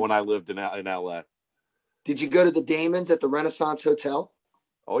window when I lived in LA. Did you go to the Damon's at the Renaissance Hotel?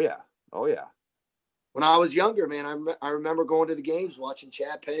 Oh yeah. When I was younger, man, I remember going to the games, watching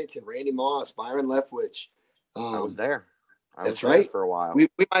Chad Pennington, Randy Moss, Byron Leftwich. I was there. That's right. For a while. We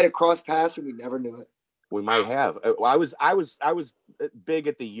might have crossed paths and we never knew it. We might have. I was big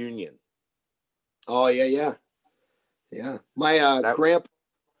at the Union. Oh yeah. My grandpa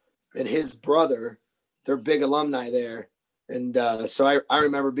and his brother, they're big alumni there, and so I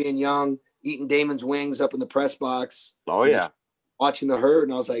remember being young, eating Damon's wings up in the press box. Oh yeah, watching the herd,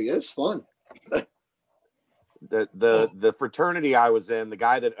 and I was like, it's fun. The fraternity I was in, the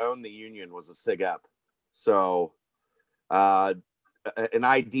guy that owned the Union was a Sig Ep, so an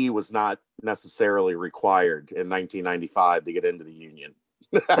ID was not necessarily required in 1995 to get into the Union.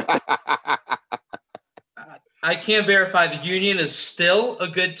 I can verify the Union is still a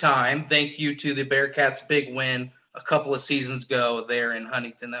good time. Thank you to the Bearcats' big win a couple of seasons ago there in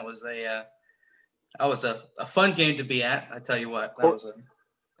Huntington. That was a fun game to be at. I tell you what, that was hot.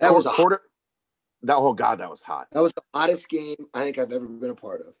 That was hot. That was the hottest game I think I've ever been a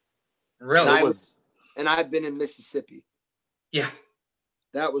part of. Really? And I've been in Mississippi. Yeah.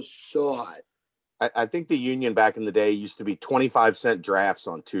 That was so hot. I think the Union back in the day used to be 25-cent drafts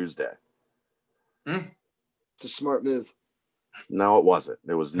on Tuesday. It's a smart move. No, it wasn't.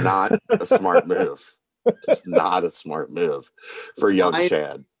 It was not a smart move. It's not a smart move for young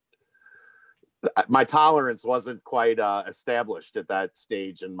Chad. My tolerance wasn't quite established at that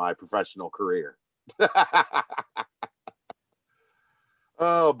stage in my professional career.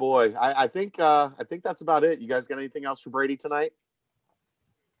 Oh boy, I think that's about it. You guys got anything else for Brady tonight?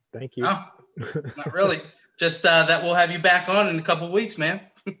 Thank you. No, not really. Just that we'll have you back on in a couple of weeks, man.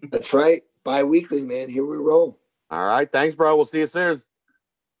 That's right. Bi-weekly, man. Here we roll. All right. Thanks, bro. We'll see you soon.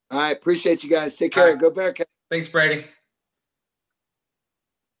 All right. Appreciate you guys. Take care. Right. Go Bearcats. Thanks, Brady.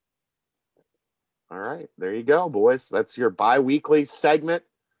 All right, there you go, boys. That's your bi-weekly segment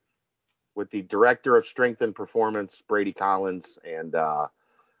with the Director of Strength and Performance, Brady Collins, and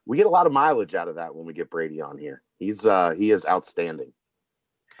we get a lot of mileage out of that when we get Brady on here. He is outstanding.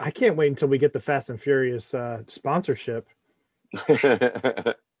 I can't wait until we get the Fast and Furious sponsorship.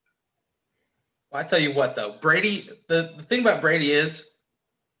 Well, I tell you what, though, Brady. The thing about Brady is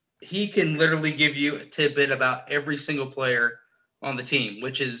he can literally give you a tidbit about every single player on the team,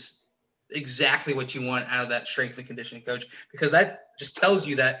 which is exactly what you want out of that strength and conditioning coach, because that just tells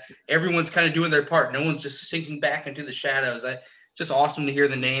you that everyone's kind of doing their part. No one's just sinking back into the shadows. It's just awesome to hear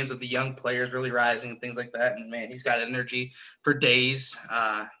the names of the young players really rising and things like that. And man, he's got energy for days.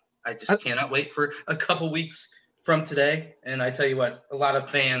 I just cannot wait for a couple weeks from today. And I tell you what, a lot of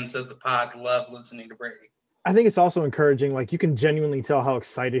fans of the pod love listening to Brady. I think it's also encouraging. Like, you can genuinely tell how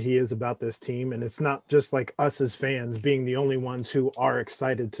excited he is about this team. And it's not just like us as fans being the only ones who are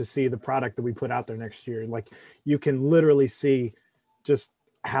excited to see the product that we put out there next year. Like, you can literally see just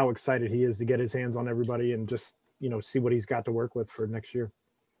how excited he is to get his hands on everybody and just, see what he's got to work with for next year.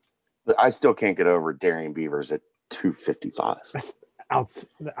 I still can't get over Darien Beavers at 255. That's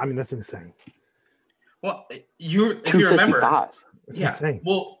insane. Well, if you remember, that's insane.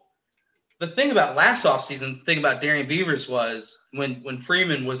 Well, the thing about last offseason, the thing about Darien Beavers was when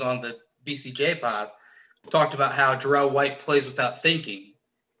Freeman was on the BCJ pod, talked about how Jarrell White plays without thinking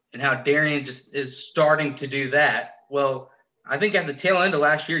and how Darien just is starting to do that. Well, I think at the tail end of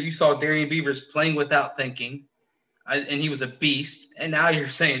last year, you saw Darien Beavers playing without thinking, and he was a beast. And now you're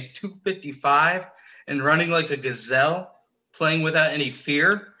saying 255 and running like a gazelle, playing without any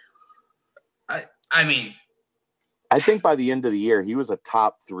fear. I think by the end of the year, he was a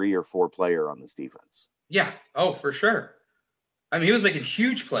top 3 or 4 player on this defense. Yeah. Oh, for sure. He was making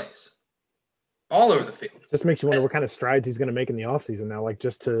huge plays all over the field. Just makes you wonder what kind of strides he's going to make in the offseason now, like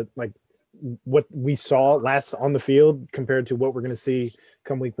just to like what we saw last on the field compared to what we're going to see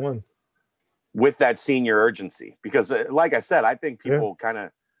come week 1. With that senior urgency. Because like I said, I think people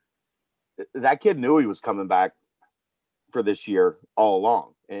that kid knew he was coming back for this year all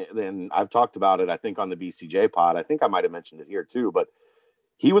along. And I've talked about it, I think, on the BCJ pod. I think I might have mentioned it here too, but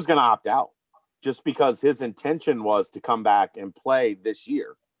he was going to opt out just because his intention was to come back and play this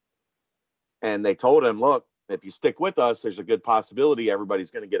year. And they told him, look, if you stick with us, there's a good possibility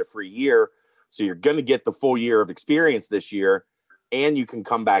everybody's going to get a free year. So you're going to get the full year of experience this year, and you can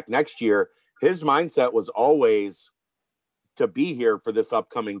come back next year. His mindset was always to be here for this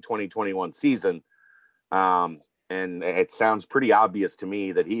upcoming 2021 season. And it sounds pretty obvious to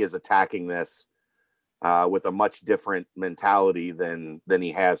me that he is attacking this with a much different mentality than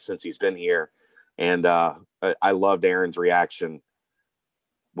he has since he's been here. And I loved Aaron's reaction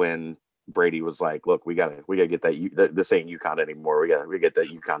when Brady was like, "Look, we gotta get that. This ain't UConn anymore. We gotta get that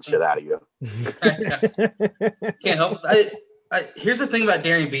UConn shit out of you." Can't help. Here's the thing about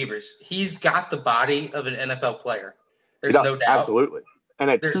Darien Beavers: he's got the body of an NFL player. There's no doubt. Absolutely. And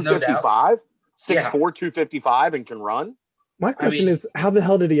at 255. 6'4", 255, and can run. My question is, how the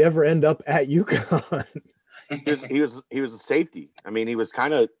hell did he ever end up at UConn? he was a safety. He was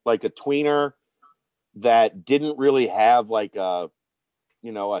kind of like a tweener that didn't really have like a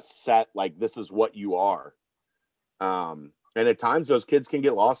set, like this is what you are. And at times those kids can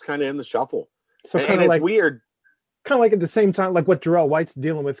get lost kind of in the shuffle. So and it's weird. Kind of like at the same time, like what Jarrell White's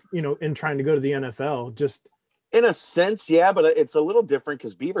dealing with, in trying to go to the NFL, just. In a sense, yeah, but it's a little different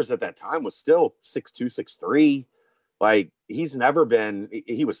because Beavers at that time was still 6'2", 6'3". Like, he's never been –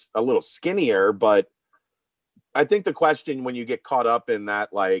 he was a little skinnier, but I think the question when you get caught up in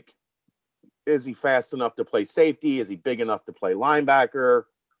that, like, is he fast enough to play safety? Is he big enough to play linebacker?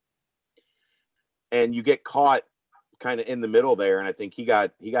 And you get caught kind of in the middle there, and I think he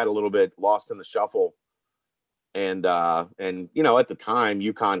got a little bit lost in the shuffle. And at the time,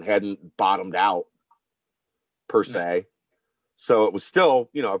 UConn hadn't bottomed out per se. So it was still,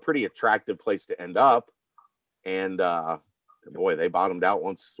 a pretty attractive place to end up. And boy, they bottomed out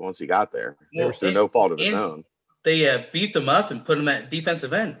once he got there. Well, it was through no fault of his own. They beat them up and put him at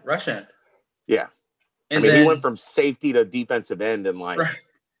defensive end, rush end. Yeah. And then he went from safety to defensive end in like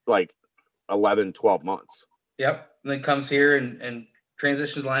 11, 12 months. Yep. And then comes here and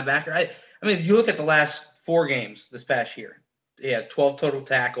transitions linebacker. You look at the last 4 games this past year. He had 12 total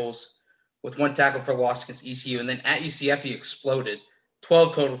tackles, with 1 tackle for loss against ECU. And then at UCF, he exploded.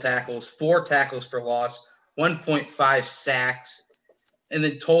 12 total tackles, 4 tackles for loss, 1.5 sacks. And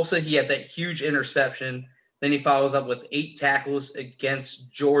then Tulsa, he had that huge interception. Then he follows up with 8 tackles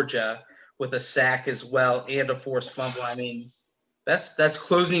against Georgia with a sack as well and a forced fumble. That's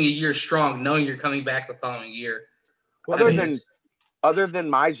closing a year strong, knowing you're coming back the following year. Well, other than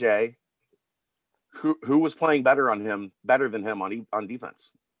Myjai, who was playing better than him on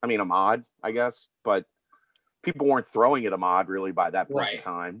defense? I mean, Ahmad, I guess, but people weren't throwing at Ahmad really by that point in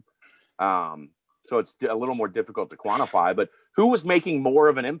time. So it's a little more difficult to quantify. But who was making more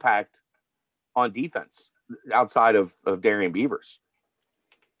of an impact on defense outside of Darian Beavers?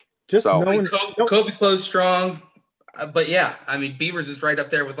 Kobe closed strong, but yeah, I mean, Beavers is right up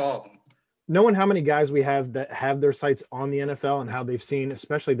there with all of them. Knowing how many guys we have that have their sights on the NFL and how they've seen,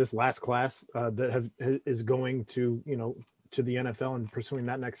 especially this last class that is going to, to the NFL and pursuing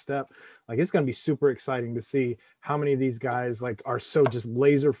that next step, like it's going to be super exciting to see how many of these guys like are so just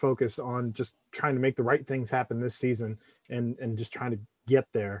laser focused on just trying to make the right things happen this season and just trying to get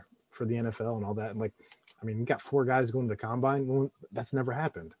there for the NFL and all that. And like, I mean, we got 4 guys going to the combine. Well, that's never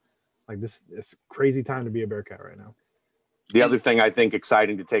happened. Like it's crazy time to be a Bearcat right now. The other thing I think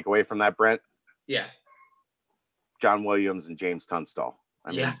exciting to take away from that, Brent. Yeah. John Williams and James Tunstall.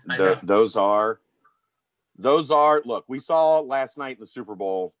 I mean, those are, look, we saw last night in the Super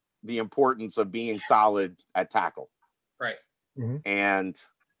Bowl the importance of being solid at tackle. Right. Mm-hmm. And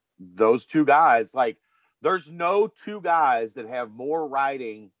those 2 guys, like, there's no 2 guys that have more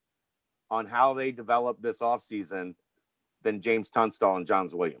riding on how they develop this offseason than James Tunstall and John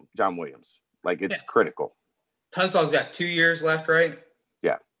Williams. Like, it's critical. Tunstall's got 2 years left, right?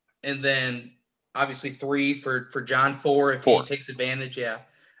 Yeah. And then obviously 3 for John, 4 if he takes advantage. Yeah.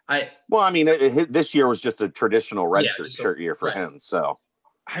 Well, I mean, this year was just a traditional redshirt year for him. So,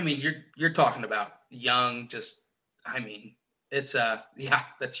 I mean, you're talking about young, it's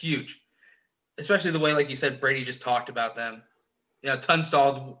that's huge, especially the way, like you said, Brady just talked about them.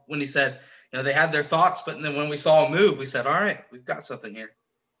 Tunstall, when he said, they had their thoughts, but then when we saw a move, we said, all right, we've got something here,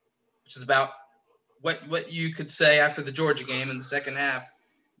 which is about what you could say after the Georgia game in the second half.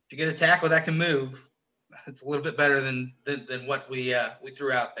 If you get a tackle that can move, it's a little bit better than what we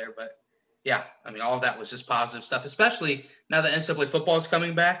threw out there. But yeah, I mean, all of that was just positive stuff, especially now that NCAA football is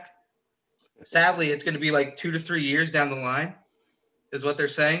coming back. Sadly, it's going to be like 2 to 3 years down the line is what they're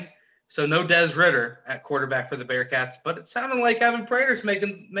saying. So no Des Ridder at quarterback for the Bearcats, but it sounded like Evan Prater's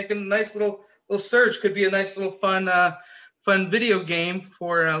making a nice little surge. Could be a nice little fun video game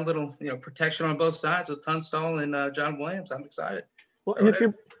for a little protection on both sides with Tunstall and John Williams. I'm excited. Well,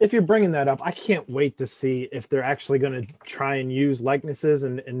 and if you're bringing that up, I can't wait to see if they're actually going to try and use likenesses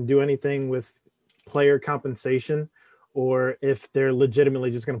and do anything with player compensation, or if they're legitimately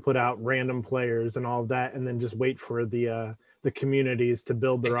just going to put out random players and all of that, and then just wait for the communities to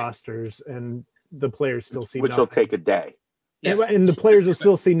build the rosters and the players still see which nothing. Will take a day. Yeah. And the players will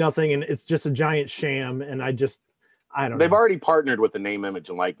still see nothing, and it's just a giant sham. And I don't know. They've already partnered with the name, image,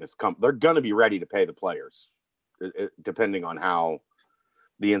 and likeness company. They're going to be ready to pay the players, depending on how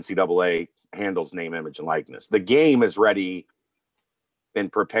the NCAA handles name, image, and likeness. The game is ready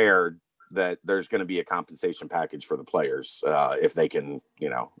and prepared that there's going to be a compensation package for the players if they can.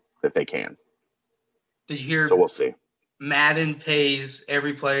 Did you hear? So we'll see. Madden pays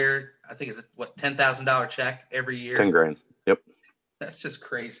every player, I think it's $10,000 check every year. $10,000. Yep. That's just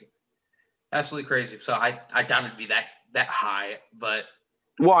crazy. Absolutely crazy. So I doubt it'd be that high, but.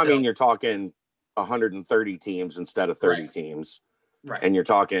 Well, I mean, you're talking 130 teams instead of 30 teams. Right. And you're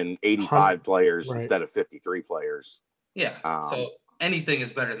talking 85 players instead of 53 players. Yeah. So anything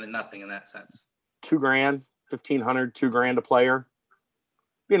is better than nothing in that sense. $2,000, $1,500, $2,000 a player.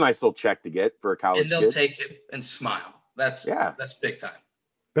 Be a nice little check to get for a college kid. And they'll take it and smile. That's big time.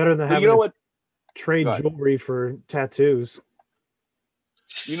 Better than having trade jewelry for tattoos.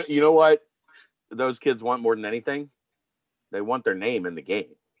 You know what those kids want more than anything? They want their name in the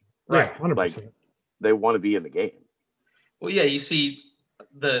game. Right. 100%. Like, they want to be in the game. Well, yeah, you see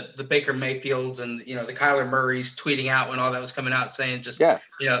the Baker Mayfields and the Kyler Murrays tweeting out when all that was coming out, saying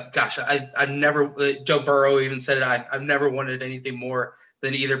gosh, I've never. Joe Burrow even said it. I've never wanted anything more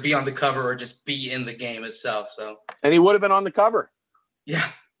than either be on the cover or just be in the game itself. So. And he would have been on the cover. Yeah,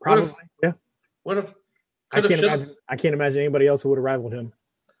 probably. Would have. I can't imagine anybody else who would have rivaled him.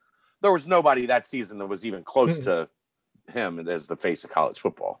 There was nobody that season that was even close to him as the face of college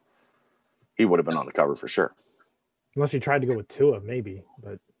football. He would have been on the cover for sure. Unless you tried to go with Tua, maybe,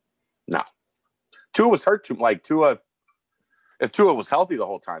 but no. Tua was hurt too. Like Tua, if Tua was healthy the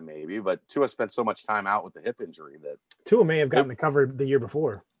whole time, maybe. But Tua spent so much time out with the hip injury that Tua may have gotten the cover the year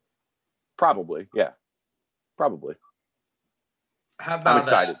before. Probably, yeah, probably. How about I'm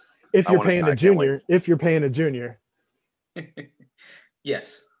excited. If you're paying a junior.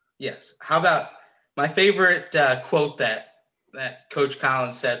 Yes. How about my favorite quote that Coach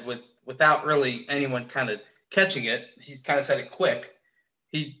Collins said without really anyone kind of catching it, he's kind of said it quick.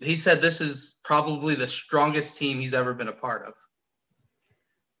 He said this is probably the strongest team he's ever been a part of.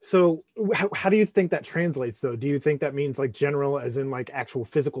 So how do you think that translates, though? Do you think that means like general as in like actual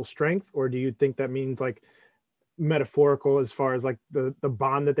physical strength, or do you think that means like metaphorical as far as like the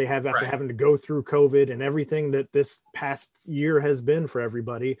bond that they have after having to go through COVID and everything that this past year has been for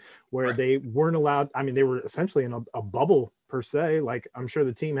everybody, where they weren't allowed? I mean, they were essentially in a bubble per se. Like, I'm sure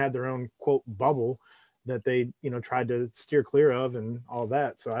the team had their own quote bubble that they, tried to steer clear of and all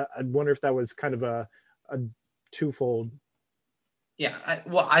that. So I'd wonder if that was kind of a twofold. Yeah.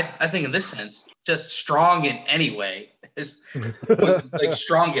 I think in this sense, just strong in any way is like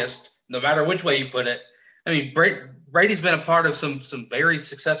strongest, no matter which way you put it. I mean, Brady's been a part of some very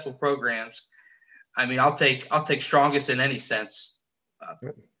successful programs. I mean, I'll take strongest in any sense.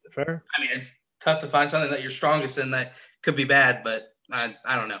 Fair. I mean, it's tough to find something that you're strongest in that could be bad, but I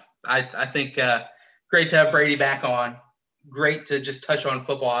don't know. I think great to have Brady back on. Great to just touch on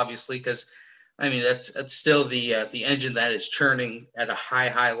football, obviously, because I mean that's still the engine that is churning at a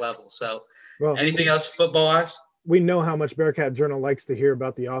high level. So, anything else football-wise? We know how much Bearcat Journal likes to hear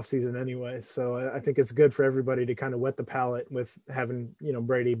about the offseason anyway, so I think it's good for everybody to kind of wet the palate with having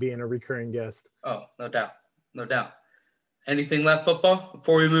Brady being a recurring guest. Oh, no doubt. Anything left football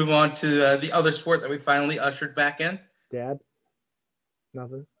before we move on to the other sport that we finally ushered back in? Dad?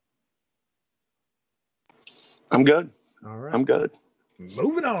 Nothing? I'm good. All right. I'm good.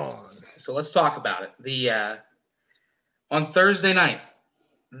 Moving on. So let's talk about it. On Thursday night,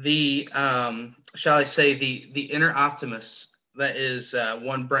 the shall I say the inner optimist that is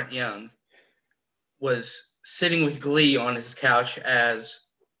one Brent Young was sitting with glee on his couch as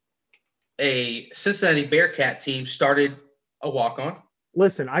a Cincinnati Bearcat team started a walk-on.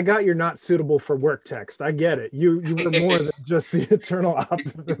 Listen, I got your not suitable for work text. I get it. You were more than just the eternal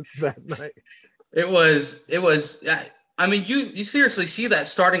optimist that night. It was. I mean, you seriously see that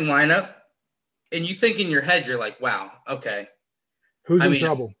starting lineup, and you think in your head, you're like, wow, okay. Who's in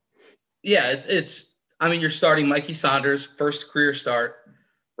trouble? Yeah, it's. I mean, you're starting Mikey Saunders, first career start.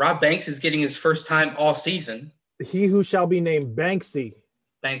 Rob Banks is getting his first time all season. He who shall be named Banksy.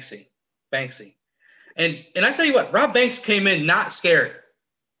 And I tell you what, Rob Banks came in not scared.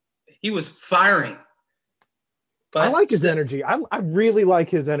 He was firing. But I like his energy. I really like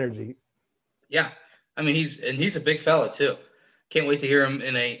his energy. Yeah. I mean, he's a big fella too. Can't wait to hear him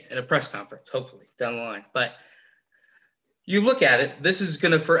in a press conference, hopefully, down the line. But you look at it, this is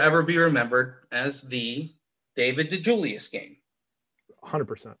going to forever be remembered as the David DeJulius game.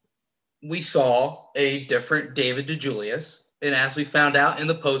 100%. We saw a different David DeJulius. And as we found out in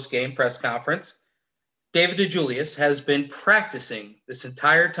the post-game press conference, David DeJulius has been practicing this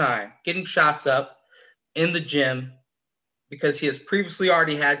entire time, getting shots up in the gym because he has previously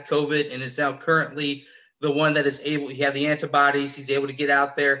already had COVID and is now currently the one that is able, he had the antibodies, he's able to get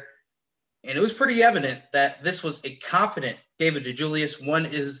out there. And it was pretty evident that this was a confident David DeJulius. One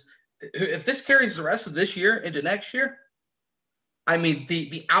is, if this carries the rest of this year into next year, I mean,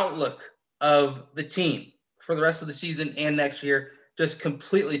 the outlook of the team for the rest of the season and next year just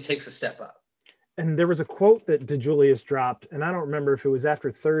completely takes a step up. And there was a quote that DeJulius dropped, and I don't remember if it was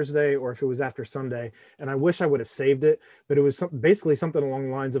after Thursday or if it was after Sunday, and I wish I would have saved it, but it was basically something along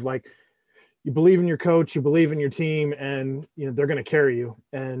the lines of like, you believe in your coach, you believe in your team, and they're going to carry you.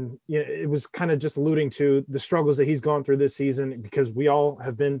 And it was kind of just alluding to the struggles that he's gone through this season, because we all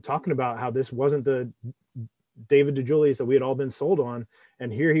have been talking about how this wasn't the David DeJulius that we had all been sold on.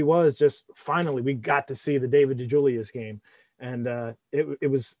 And here he was, just finally we got to see the David DeJulius game. And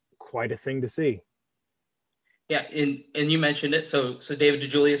it was quite a thing to see. Yeah, and you mentioned it. So David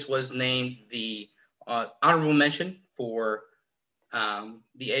DeJulius was named the honorable mention for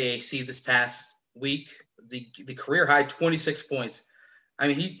the AAC this past week. The career high 26 points. I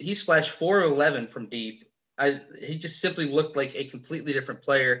mean, he splashed 4 of 11 from deep. He just simply looked like a completely different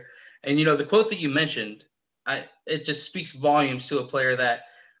player. And the quote that you mentioned, it just speaks volumes to a player that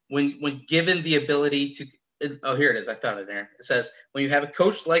when given the ability to. Oh, here it is. I found it there. It says, when you have a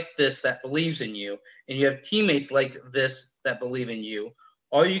coach like this that believes in you and you have teammates like this that believe in you,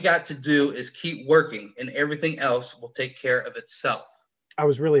 all you got to do is keep working and everything else will take care of itself. I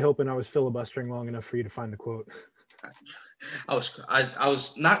was really hoping I was filibustering long enough for you to find the quote. I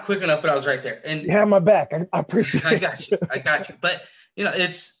was not quick enough, but I was right there. And you have my back. I appreciate it. I got you. But,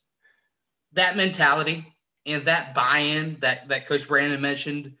 it's that mentality and that buy-in that Coach Brandon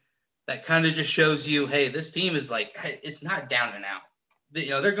mentioned that kind of just shows you, hey, this team is like, hey, it's not down and out.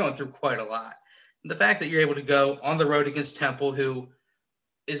 They're going through quite a lot. And the fact that you're able to go on the road against Temple, who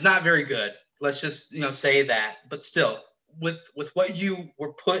is not very good, let's just say that, but still, with what you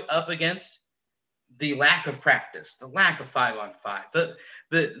were put up against, the lack of practice, the lack of 5-on-5,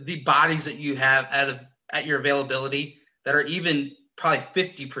 the bodies that you have at your availability that are even probably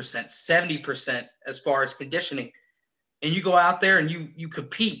 50%, 70% as far as conditioning, and you go out there and you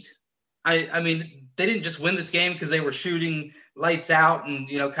compete. I mean, they didn't just win this game because they were shooting lights out and,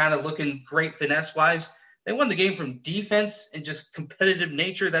 kind of looking great finesse-wise. They won the game from defense and just competitive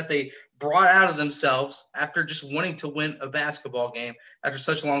nature that they brought out of themselves after just wanting to win a basketball game after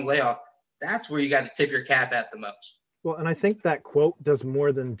such a long layoff. That's where you got to tip your cap at the most. Well, and I think that quote does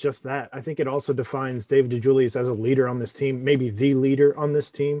more than just that. I think it also defines David DeJulius as a leader on this team, maybe the leader on this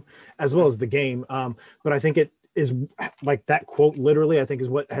team, as well as the game. But I think it is like that quote literally, I think, is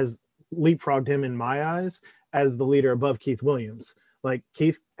what has leapfrogged him in my eyes as the leader above Keith Williams. Like,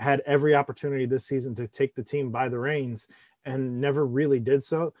 Keith had every opportunity this season to take the team by the reins and never really did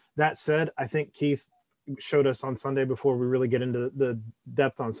so. That said, I think Keith showed us on Sunday, before we really get into the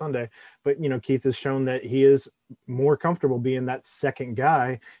depth on Sunday, but Keith has shown that he is more comfortable being that second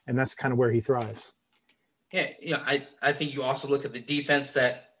guy, and that's kind of where he thrives. Yeah, I think you also look at the defense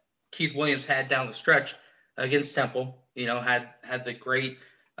that Keith Williams had down the stretch against Temple. Had the great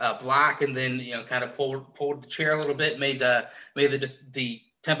block, and then kind of pulled the chair a little bit, made the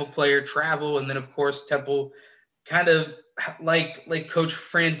Temple player travel, and then of course Temple kind of like Coach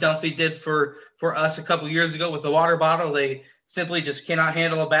Fran Dunphy did for us a couple years ago with the water bottle. They simply just cannot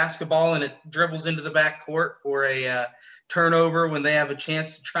handle a basketball, and it dribbles into the backcourt for a turnover when they have a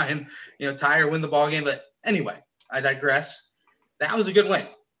chance to try and tie or win the ball game. But anyway, I digress. That was a good win,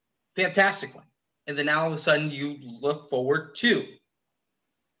 fantastic win. And then now all of a sudden you look forward to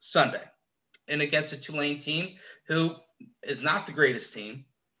Sunday and against a Tulane team who is not the greatest team.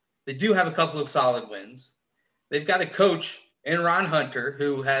 They do have a couple of solid wins. They've got a coach in Ron Hunter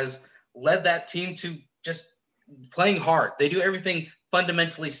who has led that team to just playing hard. They do everything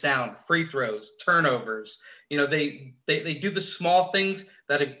fundamentally sound, free throws, turnovers. They do the small things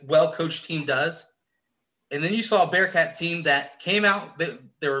that a well-coached team does. And then you saw a Bearcat team that came out,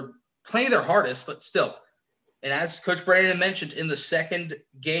 they were playing their hardest, but still. And as Coach Brandon mentioned, in the second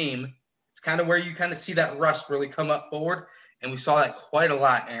game, it's kind of where you kind of see that rust really come up forward. And we saw that quite a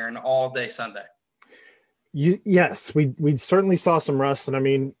lot, Aaron, all day Sunday. Yes, we certainly saw some rust. And I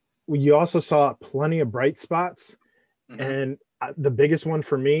mean, you also saw plenty of bright spots. Mm-hmm. And the biggest one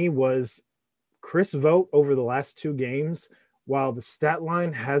for me was Chris Vogt over the last two games. While the stat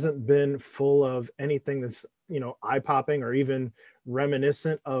line hasn't been full of anything that's, eye-popping or even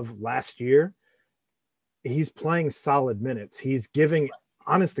reminiscent of last year, he's playing solid minutes. He's giving,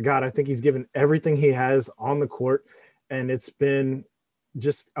 honest to God, I think he's given everything he has on the court, and it's been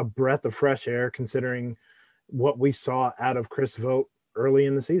just a breath of fresh air considering what we saw out of Chris Vogt early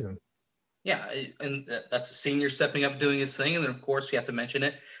in the season. Yeah, and that's a senior stepping up doing his thing, and then, of course, we have to mention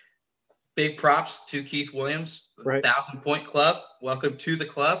it. Big props to Keith Williams, right. 1,000-point club. Welcome to the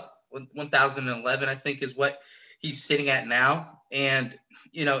club. 1,011, I think, is what he's sitting at now. And,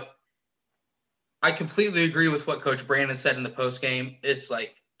 I completely agree with what Coach Brandon said in the postgame. It's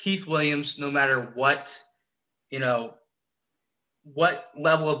like Keith Williams, no matter what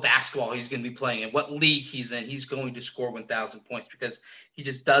level of basketball he's going to be playing in, what league he's in, he's going to score 1,000 points because he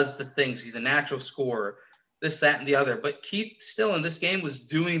just does the things. He's a natural scorer, this, that, and the other. But Keith still in this game was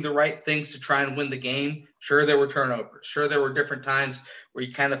doing the right things to try and win the game. Sure, there were turnovers. Sure, there were different times where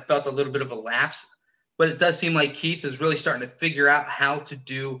you kind of felt a little bit of a lapse. But it does seem like Keith is really starting to figure out how to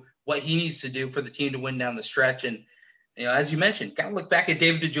do what he needs to do for the team to win down the stretch. And, as you mentioned, got to look back at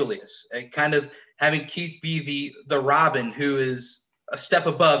David DeJulius and kind of having Keith be the Robin who is a step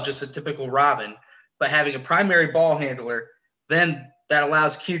above just a typical Robin, but having a primary ball handler, then that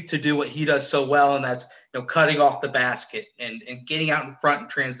allows Keith to do what he does so well, and that's cutting off the basket and getting out in front in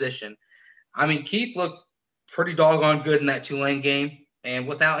transition. I mean, Keith looked pretty doggone good in that Tulane game, and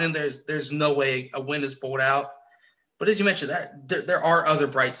without him, there's no way a win is pulled out. But as you mentioned, that there are other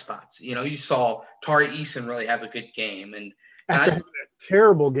bright spots. You saw Tari Eason really have a good game, and after having a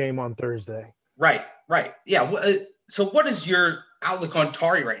terrible game on Thursday. Right. Yeah. So what is your outlook on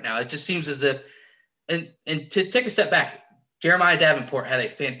Tari right now? It just seems as if, and to take a step back, Jeremiah Davenport had a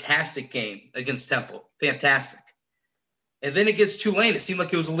fantastic game against Temple. Fantastic. And then against Tulane, it seemed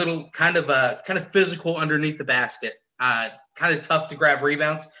like it was a little kind of physical underneath the basket, kind of tough to grab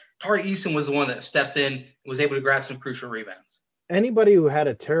rebounds. Tari Eason was the one that stepped in and was able to grab some crucial rebounds. Anybody who had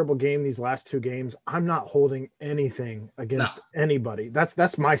a terrible game these last two games, I'm not holding anything against anybody.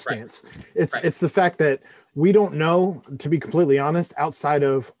 That's my stance. Right. It's the fact that we don't know, to be completely honest, outside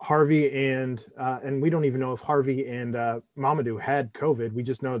of Harvey and we don't even know if Harvey and Mamadou had COVID. We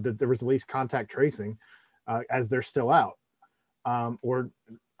just know that there was at least contact tracing as they're still out. Or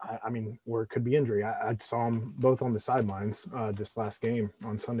I mean, or it could be injury. I saw them both on the sidelines this last game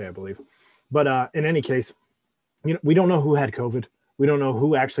on Sunday, I believe. But in any case, we don't know who had COVID. We don't know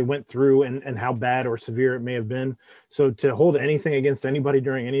who actually went through and how bad or severe it may have been. So to hold anything against anybody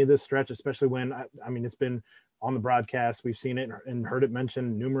during any of this stretch, especially when, I mean, it's been on the broadcast, we've seen it and heard it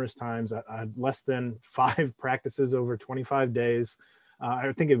mentioned numerous times. I had less than 5 practices over 25 days.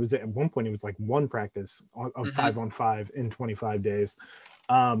 I think it was at one point, it was like 1 practice of 5-on-5 in 25 days.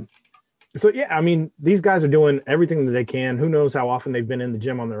 So, yeah, I mean, these guys are doing everything that they can. Who knows how often they've been in the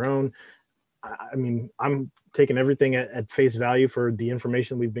gym on their own. I mean, I'm taking everything at face value for the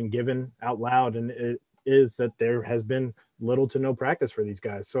information we've been given out loud. And it is that there has been little to no practice for these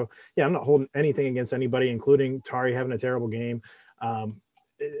guys. So, yeah, I'm not holding anything against anybody, including Tari having a terrible game.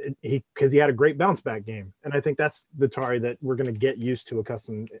 Because he had a great bounce back game. And I think that's the Tari that we're going to get used to,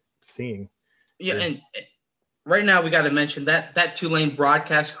 accustomed seeing. Yeah. And right now we got to mention that Tulane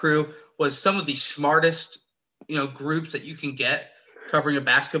broadcast crew was some of the smartest, groups that you can get covering a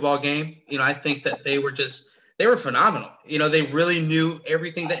basketball game. I think that they were phenomenal. They really knew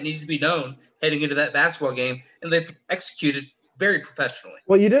everything that needed to be known heading into that basketball game, and they've executed very professionally.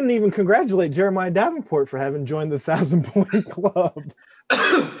 Well, you didn't even congratulate Jeremiah Davenport for having joined the 1,000-point club.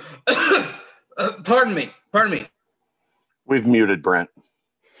 Pardon me. We've muted Brent.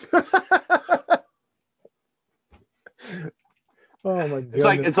 Oh my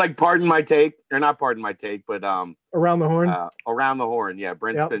god! It's like pardon my take, or not pardon my take, but around the horn. Around the horn. Yeah,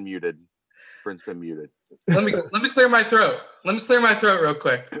 Brent's been muted. Let me clear my throat. Let me clear my throat real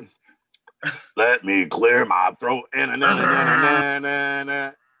quick. Let me clear my throat.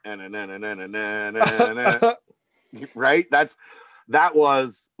 Right? That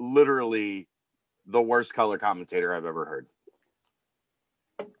was literally the worst color commentator I've ever heard.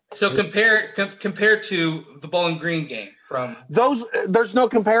 So compare to the Bowling Green game from those. There's no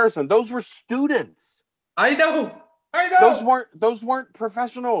comparison. Those were students. I know. Those weren't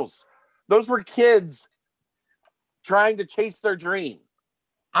professionals. Those were kids trying to chase their dream.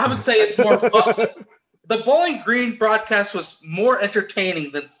 I would say it's more fun. The Bowling Green broadcast was more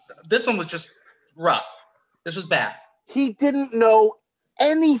entertaining than this one. Was just rough. This was bad. He didn't know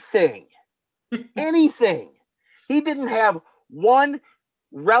anything. Anything. He didn't have one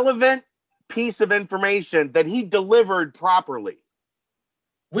relevant piece of information that he delivered properly.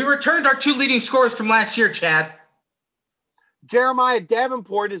 We returned our 2 leading scorers from last year, Chad. Jeremiah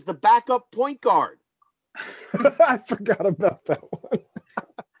Davenport is the backup point guard. I forgot about that one.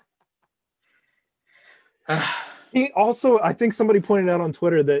 He also, I think somebody pointed out on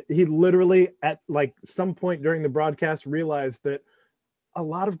Twitter that he literally at like some point during the broadcast realized that a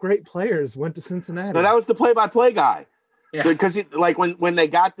lot of great players went to Cincinnati. No, that was the play-by-play guy. Yeah. Because when they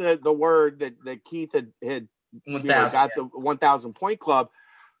got the word that Keith had got the 1,000 point club,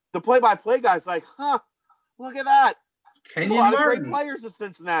 the play-by-play guy's like, look at that. There's a lot of great players at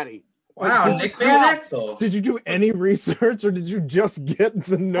Cincinnati. Wow, Nick Van Exel. Did you do any research or did you just get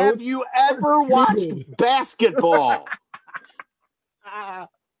the notes? Have you ever watched basketball?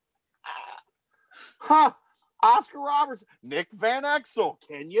 Oscar Roberts, Nick Van Exel,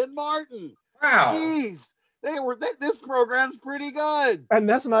 Kenyon Martin. Wow. Jeez. This program's pretty good. And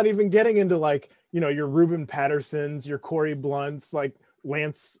that's not even getting into your Ruben Pattersons, your Corey Blunts, like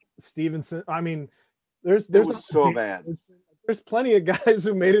Lance Stevenson. I mean, there's so bad. There's plenty of guys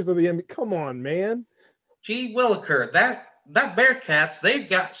who made it to the NBA. Come on, man. Gee Williker, that Bearcats, they've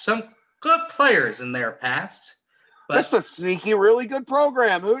got some good players in their past. But that's a sneaky, really good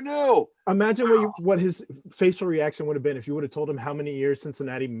program. Who knew? Imagine what his facial reaction would have been if you would have told him how many years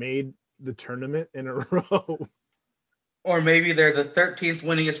Cincinnati made the tournament in a row. Or maybe they're the 13th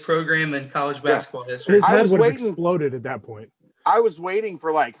winningest program in college basketball history. His head would have exploded at that point. I was waiting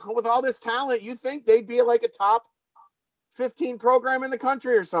for with all this talent, you think they'd be like a top 15 program in the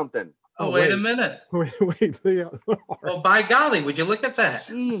country or something. Oh, wait a minute. Wait. Well, by golly, would you look at that?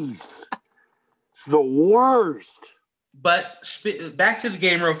 Jeez. It's the worst. But back to the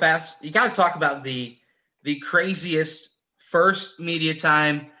game real fast. You got to talk about the craziest first media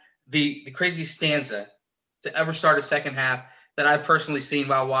time, the craziest stanza to ever start a second half that I've personally seen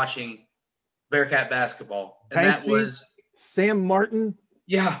while watching Bearcat basketball. And that was Sam Martin.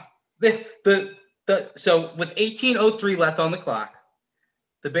 Yeah. So with 18:03 left on the clock,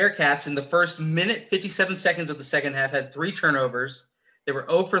 the Bearcats in the first minute, 57 seconds of the second half had 3 turnovers. They were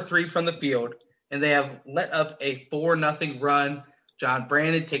 0 for 3 from the field, and they have let up a 4-0 run. John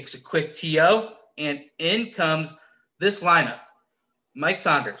Brandon takes a quick TO, and in comes this lineup. Mike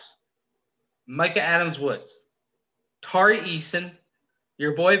Saunders, Micah Adams-Woods, Tari Eason,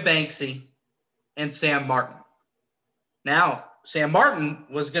 your boy Banksy, and Sam Martin. Now, Sam Martin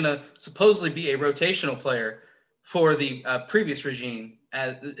was going to supposedly be a rotational player for the previous regime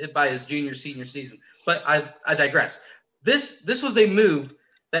by his senior season. But I digress. This was a move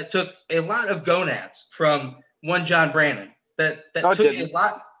that took a lot of gonads from one John Brannen. That took a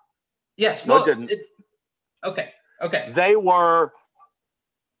lot. Yes. Well, no, it didn't. Okay. They were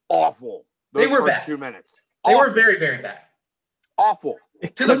awful. They were first bad. 2 minutes. They were very, very bad. Awful.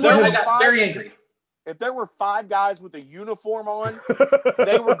 To the point I got very angry. If there were 5 guys with a uniform on,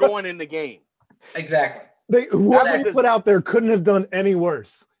 they were going in the game. Exactly. Whoever they put out there couldn't have done any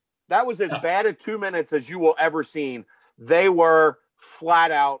worse. That was as bad a 2 minutes as you will ever seen. They were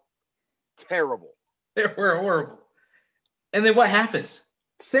flat out terrible. They were horrible. And then what happens?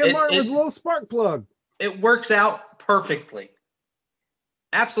 Sam Martin was a little spark plug. It works out perfectly.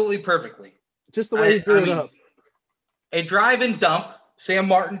 Absolutely perfectly. Just the way he threw it up. A drive and dump, Sam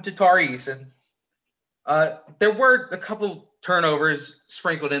Martin to Tari Eason. There were a couple turnovers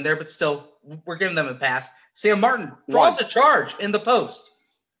sprinkled in there, but still, we're giving them a pass. Sam Martin draws a charge in the post.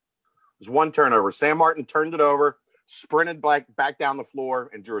 It was one turnover. Sam Martin turned it over, sprinted back down the floor,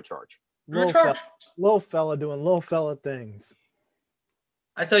 and drew a charge. Little fella doing little fella things.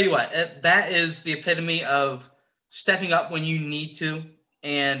 I tell you what, that is the epitome of stepping up when you need to,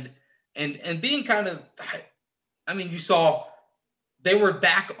 and being kind of. I mean, you saw they were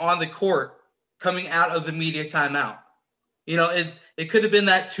back on the court coming out of the media timeout. You know, it could have been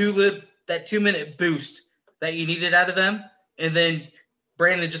that 2-minute boost that you needed out of them, and then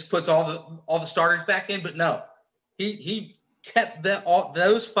Brandon just puts all the starters back in. But no, he kept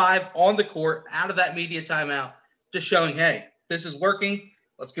those 5 on the court out of that media timeout, just showing, hey, this is working.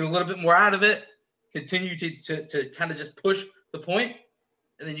 Let's get a little bit more out of it. Continue to kind of just push the point,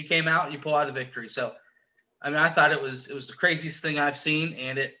 and then you came out and you pull out a victory. So, I mean, I thought it was the craziest thing I've seen,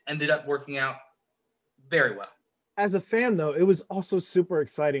 and it ended up working out very well. As a fan, though, it was also super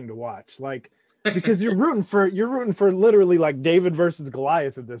exciting to watch, like because you're rooting for literally like David versus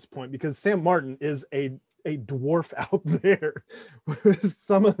Goliath at this point, because Sam Martin is a dwarf out there with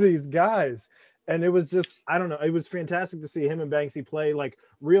some of these guys. And it was just, I don't know, it was fantastic to see him and Banksy play like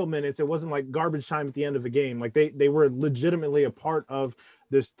real minutes. It wasn't like garbage time at the end of a game. Like they were legitimately a part of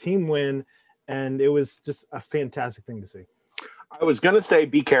this team win, and it was just a fantastic thing to see. I was going to say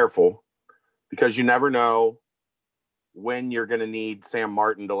be careful, because you never know when you're going to need Sam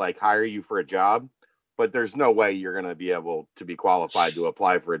Martin to like hire you for a job, but there's no way you're going to be able to be qualified to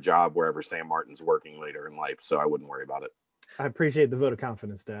apply for a job wherever Sam Martin's working later in life. So I wouldn't worry about it. I appreciate the vote of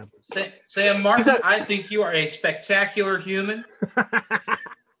confidence, Dad. Sam Martin, I think you are a spectacular human.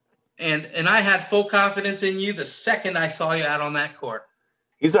 and I had full confidence in you the second I saw you out on that court.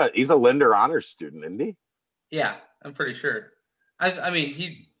 He's a Linder honors student, isn't he? Yeah, I'm pretty sure. I mean,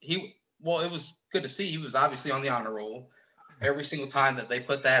 well, it was good to see. He was obviously on the honor roll every single time that they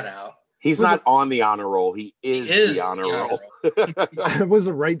put that out. He's not on the honor roll. He is the honor roll. I was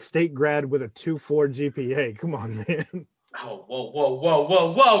a Wright State grad with a 2.4 GPA. Come on, man. Oh,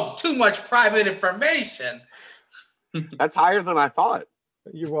 whoa. Too much private information. That's higher than I thought.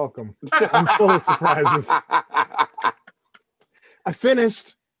 You're welcome. I'm full of surprises. I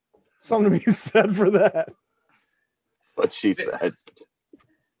finished. Something to be said for that. That's what she said.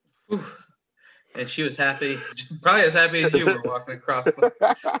 And she was happy. Probably as happy as you were walking across.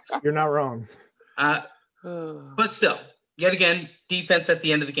 You're not wrong. But still, yet again, defense at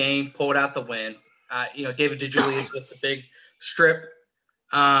the end of the game pulled out the win. David DeJulius with the big strip.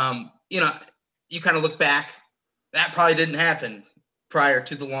 You kind of look back. That probably didn't happen prior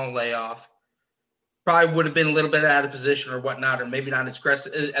to the long layoff. Probably would have been a little bit out of position or whatnot, or maybe not as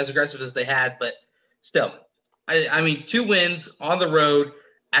aggressive as they had. But still, I mean, 2 wins on the road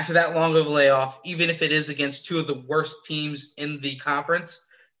after that long of a layoff, even if it is against 2 of the worst teams in the conference,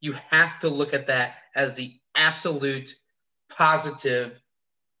 you have to look at that as the absolute positive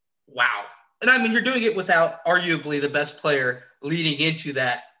wow. And I mean, you're doing it without arguably the best player leading into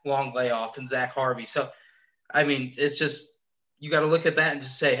that long layoff in Zach Harvey. So, I mean, it's just, you got to look at that and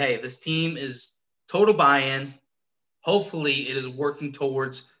just say, hey, this team is total buy-in. Hopefully it is working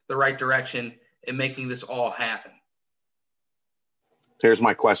towards the right direction and making this all happen. Here's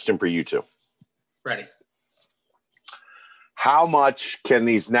my question for you two. Ready. How much can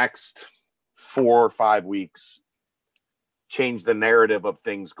these next 4 or 5 weeks change the narrative of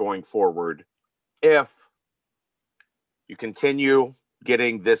things going forward if you continue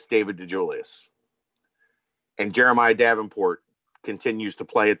getting this David DeJulius and Jeremiah Davenport continues to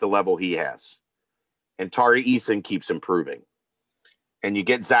play at the level he has, and Tari Eason keeps improving, and you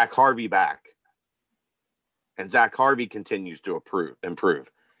get Zach Harvey back, and Zach Harvey continues to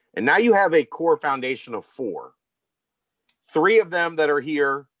improve, and now you have a core foundation of 4 3 of them that are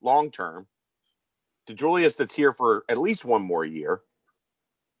here long term, DeJulius that's here for at least one more year.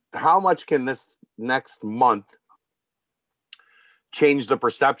 How much can this next month change the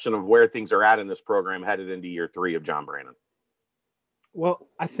perception of where things are at in this program headed into year 3 of John Brannen? Well,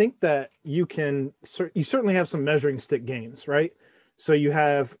 I think that you certainly have some measuring stick games, right? So you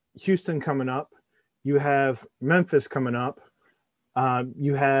have Houston coming up, you have Memphis coming up,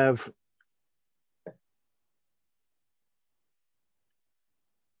 you have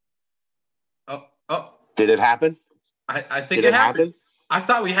Did it happen? I think it happened. I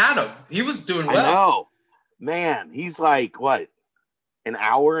thought we had him. He was doing well. I know. Man, he's like, what, an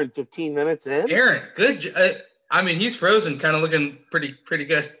hour and 15 minutes in? Aaron, good. I mean, he's frozen, kind of looking pretty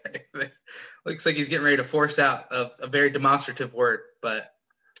good. Looks like he's getting ready to force out a very demonstrative word. But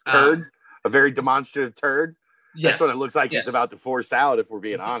turd? A very demonstrative turd? Yes. That's what it looks like he's about to force out, if we're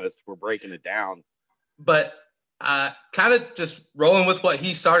being honest. If we're breaking it down. But kind of just rolling with what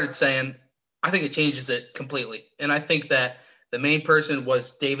he started saying, I think it changes it completely. And I think that the main person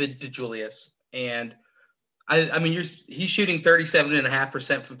was David DeJulius. And, I mean, he's shooting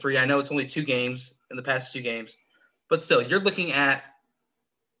 37.5% from 3. I know it's only 2 games in the past 2 games. But still, you're looking at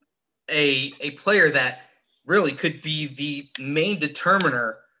a player that really could be the main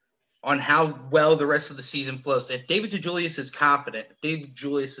determiner on how well the rest of the season flows. If David DeJulius is confident, if David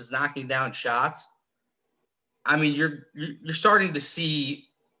DeJulius is knocking down shots, I mean, you're starting to see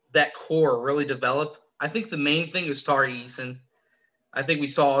that core really develop. I think the main thing is Tari Eason. I think we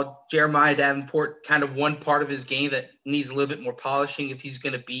saw Jeremiah Davenport, kind of one part of his game that needs a little bit more polishing if he's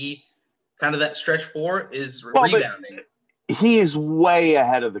going to be kind of that stretch 4 is rebounding. He is way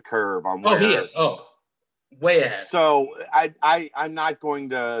ahead of the curve on where he is. Way ahead. So I'm not going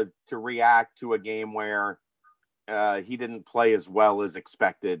to react to a game where he didn't play as well as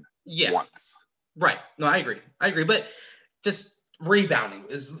expected once. Right. No, I agree. But just rebounding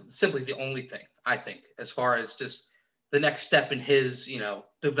is simply the only thing, I think, as far as just the next step in his,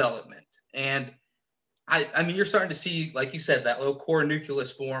 development. And I mean, you're starting to see, like you said, that little core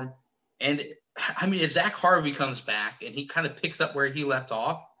nucleus form. And I mean, if Zach Harvey comes back and he kind of picks up where he left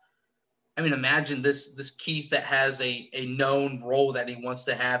off, I mean, imagine this Keith that has a known role that he wants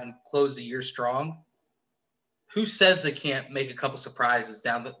to have and close the year strong. Who says they can't make a couple surprises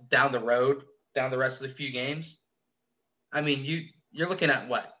down the road, down the rest of the few games? I mean, you're looking at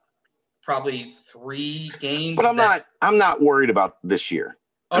what? Probably 3 games. But I'm not worried about this year.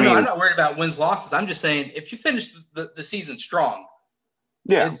 I'm not worried about wins, losses. I'm just saying if you finish the season strong,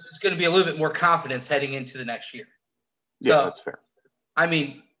 it's going to be a little bit more confidence heading into the next year. So, that's fair. I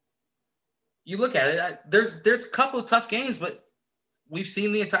mean, you look at it, there's a couple of tough games, but we've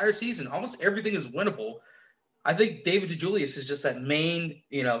seen the entire season. Almost everything is winnable. I think David DeJulius is just that main,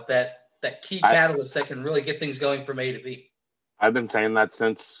 that key catalyst that can really get things going from A to B. I've been saying that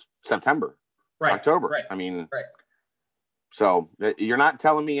since September, October. Right. I mean, so you're not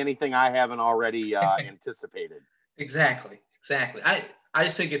telling me anything I haven't already anticipated. Exactly. I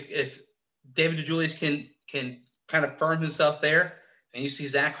just think if David DeJulius can kind of firm himself there, and you see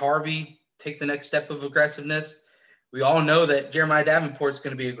Zach Harvey take the next step of aggressiveness, we all know that Jeremiah Davenport is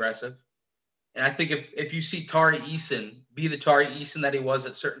going to be aggressive. And I think if you see Tari Eason be the Tari Eason that he was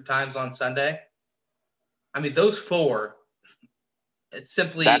at certain times on Sunday, I mean, those 4, it's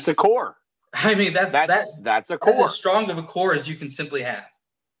simply – that's a core. I mean, that's a core. That's as strong of a core as you can simply have.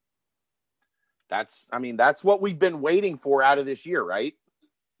 That's what we've been waiting for out of this year, right?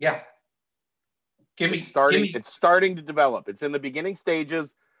 Yeah. It's starting to develop. It's in the beginning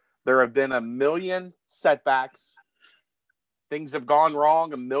stages. There have been a million setbacks. Things have gone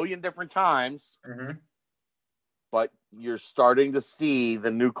wrong a million different times. Mm-hmm. But you're starting to see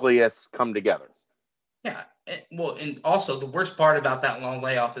the nucleus come together. Yeah. Well, and also the worst part about that long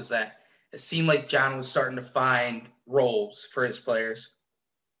layoff is that it seemed like John was starting to find roles for his players.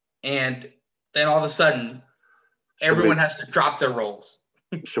 And then all of a sudden, everyone has to drop their roles.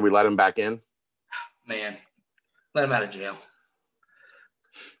 Should we let him back in? Man, let him out of jail.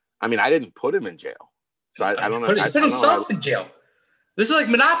 I mean, I didn't put him in jail. So I don't know. He put himself in jail. This is like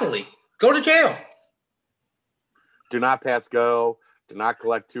Monopoly. Go to jail. Do not pass go. Do not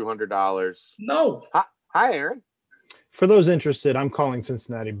collect $200. No. Hi, Aaron. For those interested, I'm calling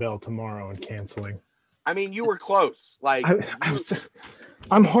Cincinnati Bell tomorrow and canceling. I mean, you were close. Like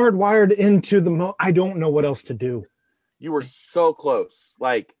I'm hardwired into I don't know what else to do. You were so close.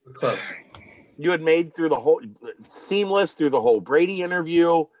 Like close. You had made through the whole seamless through the whole Brady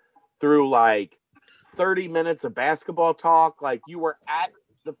interview, through like 30 minutes of basketball talk. Like you were at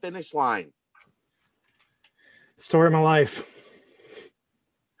the finish line. Story of my life.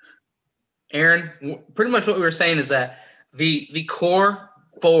 Aaron, pretty much what we were saying is that the core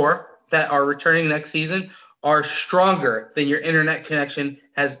four that are returning next season are stronger than your internet connection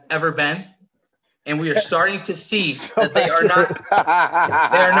has ever been. And we are starting to see that they are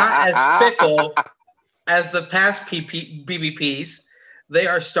not as fickle as the past BBPs. They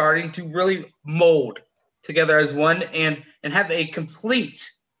are starting to really mold together as one and have a complete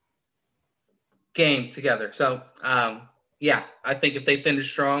game together. So, I think if they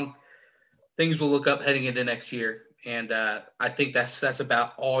finish strong, things will look up heading into next year. And I think that's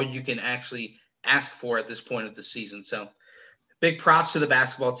about all you can actually ask for at this point of the season. So big props to the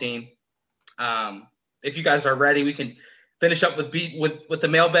basketball team. If you guys are ready, we can finish up with the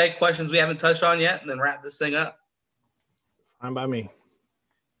mailbag questions we haven't touched on yet and then wrap this thing up. Fine by me.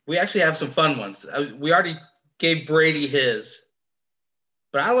 We actually have some fun ones. We already gave Brady his,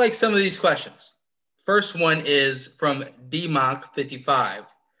 but I like some of these questions. First one is from DMonk55.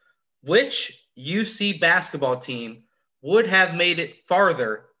 Which UC basketball team would have made it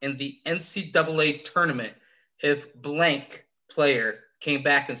farther in the NCAA tournament if blank player came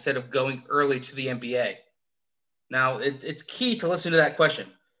back instead of going early to the NBA? Now, it's key to listen to that question.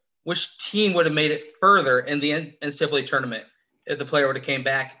 Which team would have made it further in the NCAA tournament if the player would have came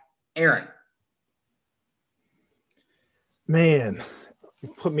back? Aaron. Man,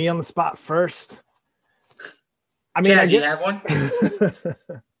 you put me on the spot first. I mean, Chad, do you have one?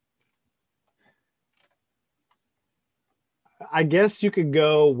 I guess you could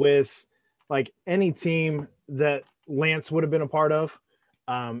go with like any team that Lance would have been a part of,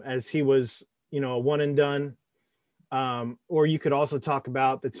 as he was, a one and done. Or you could also talk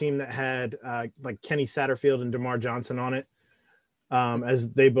about the team that had like Kenny Satterfield and DeMar Johnson on it, as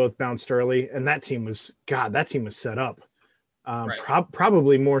they both bounced early. And that team was set up. Right.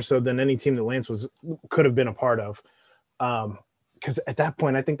 Probably more so than any team that Lance could have been a part of. Because at that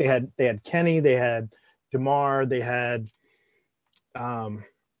point, I think they had Kenny, they had DeMar, they had I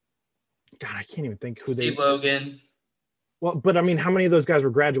can't even think who Steve Logan. Well, but I mean, how many of those guys were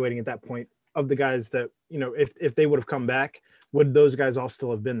graduating at that point? Of the guys that, if they would have come back, would those guys all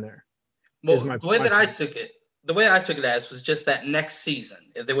still have been there? Well, the way I took it as was just that next season,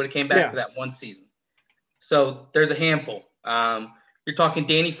 if they would have came back for that one season. So there's a handful. You're talking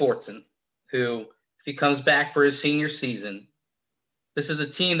Danny Fortson, who, if he comes back for his senior season, this is a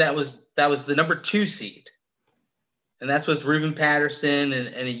team that was the number 2 seed. And that's with Ruben Patterson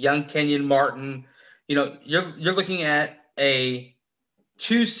and a young Kenyon Martin. You're looking at a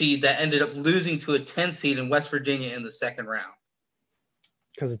 2 seed that ended up losing to a 10 seed in West Virginia in the second round.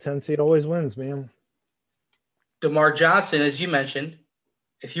 Because a 10 seed always wins, man. DeMar Johnson, as you mentioned,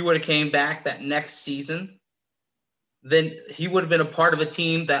 if he would have came back that next season, then he would have been a part of a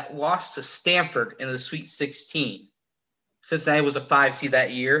team that lost to Stanford in the Sweet 16. Cincinnati was a 5 seed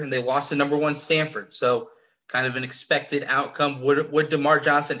that year, and they lost to number 1 Stanford. So kind of an expected outcome. Would DeMar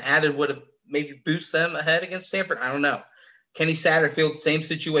Johnson added would have maybe boost them ahead against Stanford? I don't know. Kenny Satterfield, same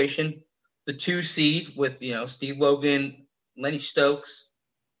situation. The 2 seed with, Steve Logan, Lenny Stokes.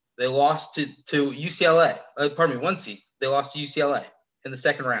 They lost to UCLA. 1 seed. They lost to UCLA in the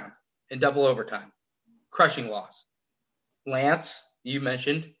second round in double overtime. Crushing loss. Lance, you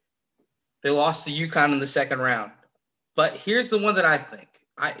mentioned, they lost to UConn in the second round. But here's the one that I think.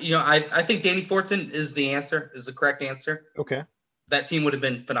 I think Danny Fortson is the correct answer. Okay. That team would have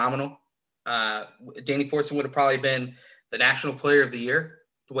been phenomenal. Danny Fortson would have probably been the National Player of the Year,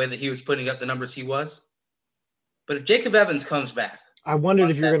 the way that he was putting up the numbers he was. But if Jacob Evans comes back. I wondered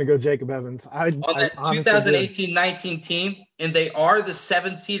if you were going to go Jacob Evans. On that 2018-19 team, and they are the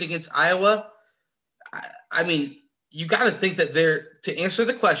 7th seed against Iowa, I mean, you got to think that to answer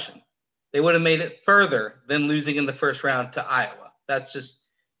the question, they would have made it further than losing in the first round to Iowa. That's just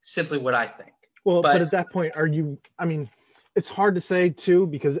simply what I think. Well, but at that point, it's hard to say too,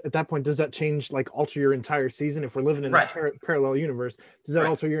 because at that point, does that change, alter your entire season? If we're living in that parallel universe, does that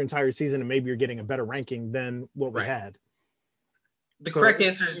alter your entire season and maybe you're getting a better ranking than what we had? The correct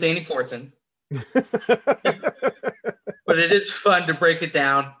answer is Danny Fortson. But it is fun to break it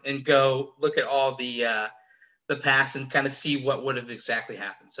down and go look at all the past and kind of see what would have exactly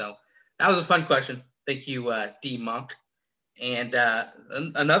happened. So that was a fun question. Thank you, D Monk. And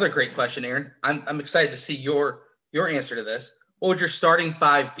another great question, Aaron. I'm excited to see your answer to this. What would your starting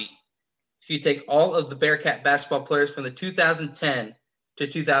 5 be if you take all of the Bearcat basketball players from the 2010 to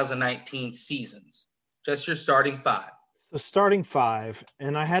 2019 seasons? Just your starting 5. So starting 5,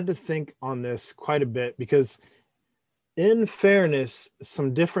 and I had to think on this quite a bit because, in fairness,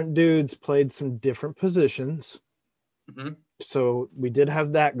 some different dudes played some different positions. Mm-hmm. So we did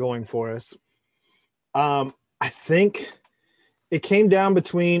have that going for us. I think It came down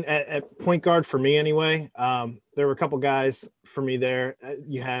between at point guard for me anyway. There were a couple guys for me there.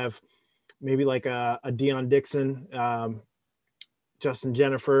 You have maybe like a Deion Dixon, Justin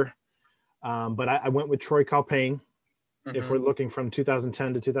Jennifer, but I went with Troy Calpain. If we're looking from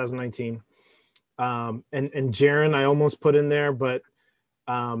 2010 to 2019, and Jaren I almost put in there, but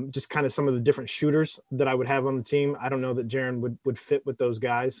just kind of some of the different shooters that I would have on the team. I don't know that Jaren would fit with those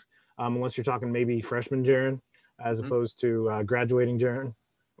guys, unless you're talking maybe freshman Jaren as opposed to graduating Jaren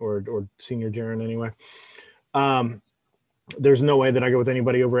or senior Jaren anyway. There's no way that I go with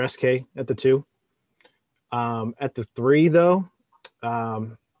anybody over SK at the 2. At the 3, though,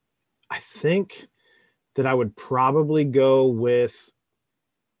 I think that I would probably go with,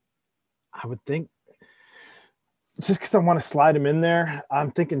 I would think, just because I want to slide him in there,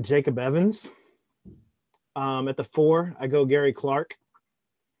 I'm thinking Jacob Evans. At the 4, I go Gary Clark.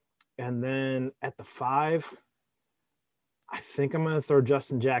 And then at the 5, I think I'm going to throw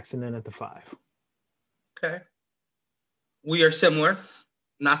Justin Jackson in at the 5. Okay. We are similar,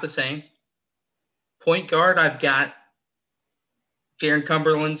 not the same. Point guard, I've got Jaren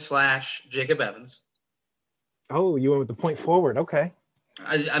Cumberland / Jacob Evans. Oh, you went with the point forward. Okay.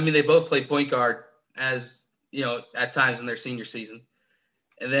 I mean, they both played point guard as, at times in their senior season.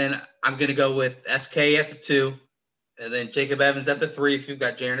 And then I'm going to go with SK at the 2, and then Jacob Evans at the 3 if you've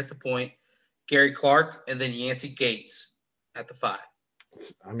got Jaren at the point, Gary Clark, and then Yancey Gates at the 5.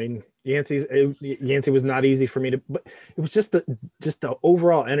 I mean, Yancey was not easy for me to, but it was just the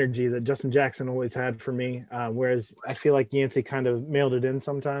overall energy that Justin Jackson always had for me. Whereas I feel like Yancey kind of mailed it in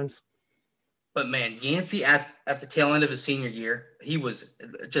sometimes. But man, Yancey at the tail end of his senior year, he was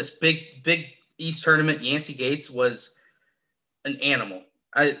just big East tournament. Yancey Gates was an animal.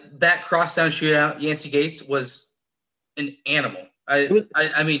 That crosstown shootout, Yancey Gates was an animal.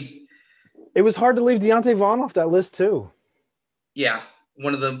 I mean, it was hard to leave Deontay Vaughn off that list too. Yeah,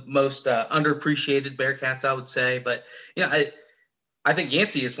 one of the most underappreciated Bearcats, I would say. But I think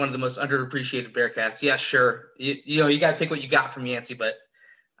Yancey is one of the most underappreciated Bearcats. Yeah, sure. You got to take what you got from Yancey, but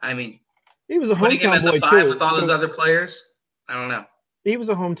I mean, he was a hometown boy too. With all those other players, I don't know. He was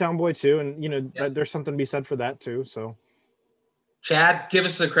a hometown boy too, and there's something to be said for that too. So, Chad, give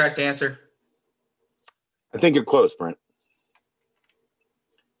us the correct answer. I think you're close, Brent.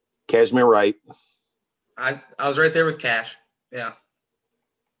 Cashmere Wright. I was right there with Cash. Yeah.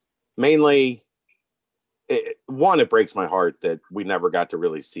 Mainly, it breaks my heart that we never got to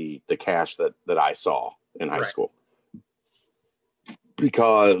really see the Cash that I saw in high school.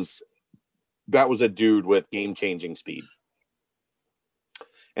 Because that was a dude with game-changing speed.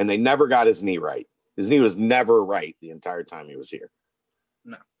 And they never got his knee right. His knee was never right the entire time he was here.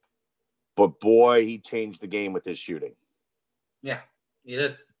 No. But boy, he changed the game with his shooting. Yeah, he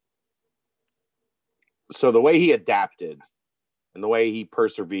did. So the way he adapted and the way he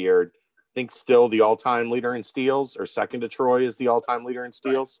persevered, I think still the all-time leader in steals, or second to Troy is the all-time leader in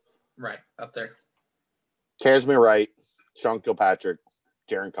steals. Right, up there. Cashmere Wright, Sean Kilpatrick,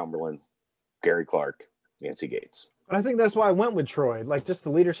 Jaren Cumberland, Gary Clark, Yancey Gates. I think that's why I went with Troy, like just the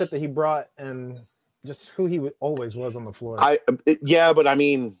leadership that he brought and just who he always was on the floor. But I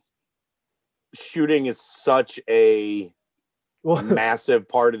mean, shooting is such a massive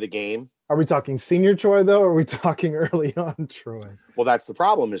part of the game. Are we talking senior Troy, though, or are we talking early on Troy? Well, that's the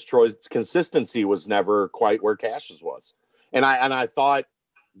problem, is Troy's consistency was never quite where Cash's was. And I thought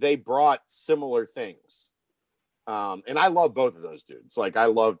they brought similar things. And I love both of those dudes. Like, I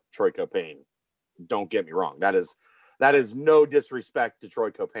love Troy Calpain. Don't get me wrong. That is no disrespect to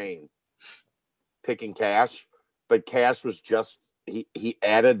Troy Calpain picking Cash, but Cash was just, he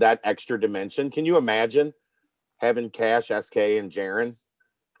added that extra dimension. Can you imagine having Cash, SK, and Jaren,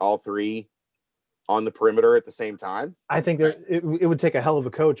 all three on the perimeter at the same time? I think it would take a hell of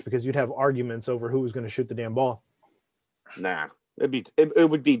a coach, because you'd have arguments over who was going to shoot the damn ball. Nah, it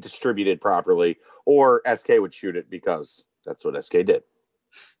would be distributed properly, or SK would shoot it because that's what SK did.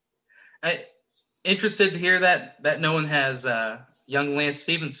 Interested to hear that no one has young Lance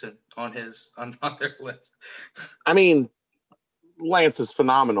Stevenson on their list. I mean, Lance is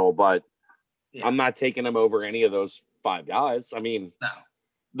phenomenal, but I'm not taking him over any of those five guys. I mean, no.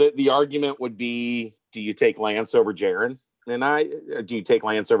 The argument would be, do you take Lance over Jaren? And do you take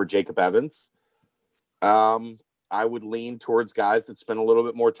Lance over Jacob Evans? I would lean towards guys that spend a little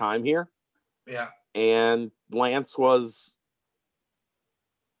bit more time here. Yeah. And Lance was,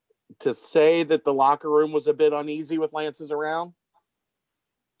 to say that the locker room was a bit uneasy with Lance's around,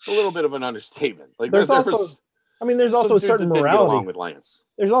 a little bit of an understatement. Like there's also a certain morality with Lance.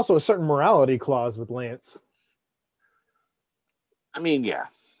 There's also a certain morality clause with Lance. I mean, yeah.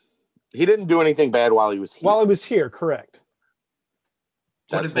 He didn't do anything bad while he was here. While he was here, correct.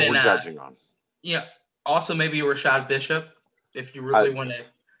 That's what we're judging on. Yeah. Also, maybe Rashad Bishop, if you really want to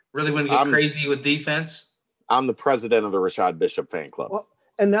get crazy with defense. I'm the president of the Rashad Bishop fan club. Well,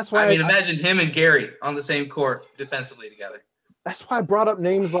 and that's why imagine him and Gary on the same court defensively together. That's why I brought up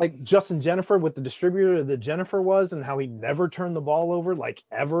names like Justin Jennifer, with the distributor that Jennifer was, and how he never turned the ball over, like,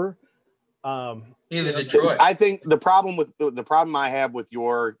 ever. Neither did Troy. I think the problem I have with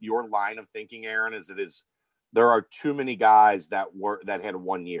your line of thinking, Aaron, is there are too many guys that had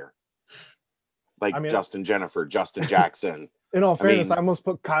 1 year, like Justin Jennifer, Justin Jackson. In all fairness, I almost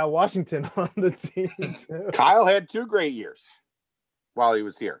put Kyle Washington on the team too. Kyle had 2 great years while he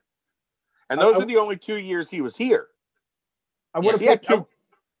was here, and those are the only 2 years he was here. I would have picked two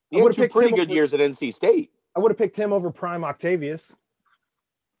pretty good years at NC State. I would have picked him over Prime Octavius.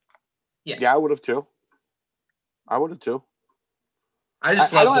 Yeah, I would have too. I don't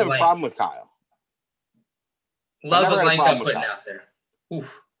have a problem with Kyle. Love the length I'm putting out there.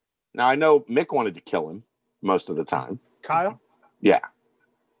 Oof. Now, I know Mick wanted to kill him most of the time. Kyle? Yeah.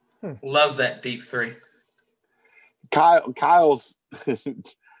 Love that deep 3. Kyle was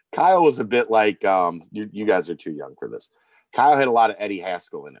a bit like, you guys are too young for this. Kyle had a lot of Eddie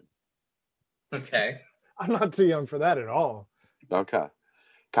Haskell in him. Okay. I'm not too young for that at all. Okay.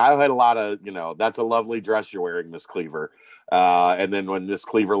 Kyle had a lot of, that's a lovely dress you're wearing, Miss Cleaver. And then when Miss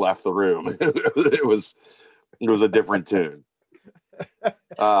Cleaver left the room, it was a different tune.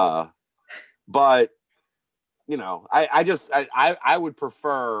 But I would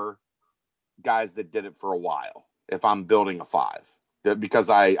prefer guys that did it for a while if I'm building a 5, because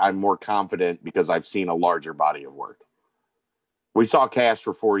I'm more confident because I've seen a larger body of work. We saw Cash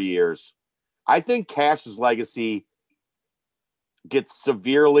for 4 years. I think Cash's legacy gets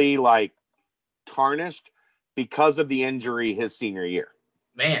severely tarnished because of the injury his senior year.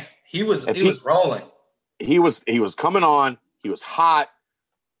 Man, he was rolling. He was coming on. He was hot.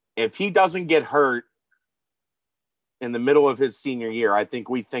 If he doesn't get hurt in the middle of his senior year, I think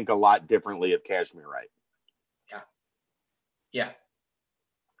we think a lot differently of Kashmir Wright. Yeah.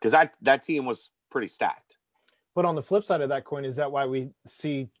 Because that team was pretty stacked. But on the flip side of that coin, is that why we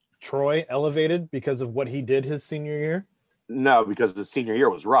see Troy elevated because of what he did his senior year? No, because the senior year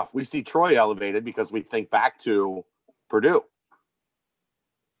was rough. We see Troy elevated because we think back to Purdue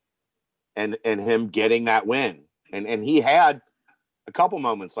and him getting that win. And he had a couple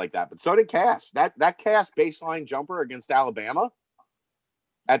moments like that, but so did Cash. That Cash baseline jumper against Alabama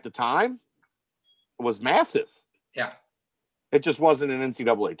at the time was massive. Yeah. It just wasn't an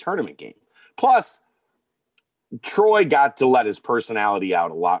NCAA tournament game. Plus, Troy got to let his personality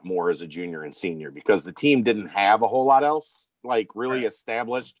out a lot more as a junior and senior because the team didn't have a whole lot else really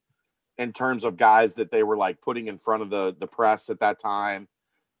established in terms of guys that they were putting in front of the press at that time,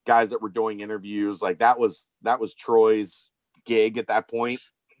 guys that were doing interviews. That was Troy's gig at that point.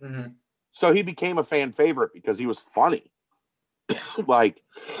 Mm-hmm. So he became a fan favorite because he was funny.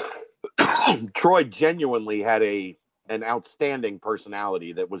 Troy genuinely had an outstanding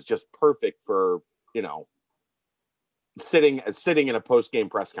personality that was just perfect for, sitting in a post-game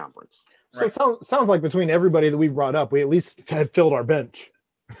press conference. So it sounds like between everybody that we brought up, we at least have filled our bench.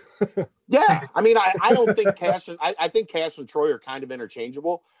 Yeah. I don't think Cash I think Cash and Troy are kind of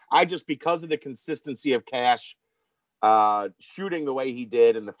interchangeable. Because of the consistency of Cash shooting the way he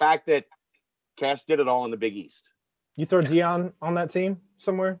did and the fact that Cash did it all in the Big East. You throw Dion on that team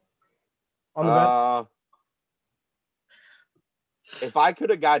somewhere on the bench? If I could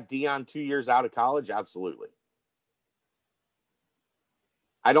have got Dion 2 years out of college, absolutely.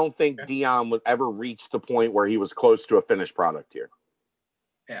 I don't think Dion would ever reach the point where he was close to a finished product here.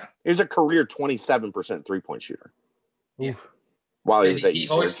 Yeah. He's a career 27% three-point shooter. Yeah. While he was at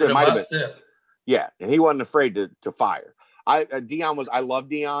Eastern. So it might have been. Yeah, and he wasn't afraid to fire. I love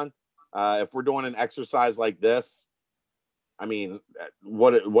Dion. If we're doing an exercise like this,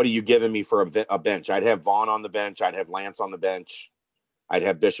 what are you giving me for a bench? I'd have Vaughn on the bench. I'd have Lance on the bench. I'd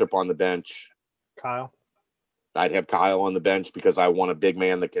have Bishop on the bench. Kyle. I'd have Kyle on the bench because I want a big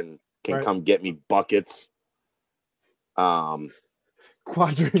man that can come get me buckets. Quadri.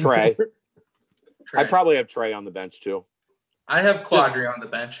 Trey. I'd probably have Trey on the bench too. I'd have Quadri on the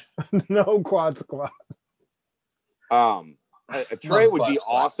bench. No quad squad. Trey would be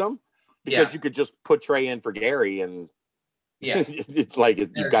awesome because you could just put Trey in for Gary and it's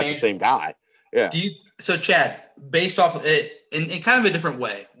you've got the same guy. Yeah. So Chad, based off it in kind of a different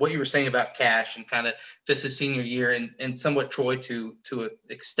way, what you were saying about Cash and kind of just his senior year and somewhat Troy to an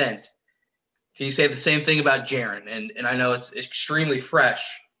extent, can you say the same thing about Jaren? And I know it's extremely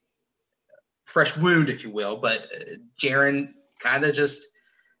fresh wound, if you will, but Jaren kind of just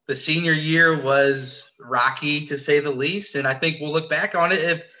The senior year was rocky, to say the least, and I think we'll look back on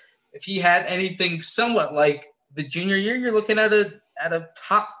it if he had anything somewhat like the junior year. You're looking at a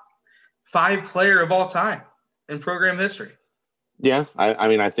top 5 player of all time in program history. Yeah, I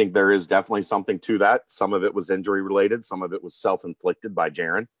mean, I think there is definitely something to that. Some of it was injury related. Some of it was self-inflicted by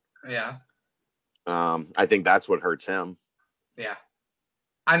Jaren. Yeah. I think that's what hurts him. Yeah.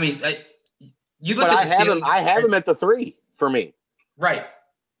 I mean, you look but at I have him at the 3 for me. Right.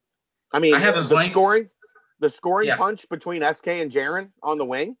 I mean, I have the scoring yeah. punch between SK and Jaren on the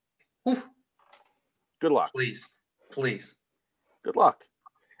wing. Oof. Good luck. Please. Good luck.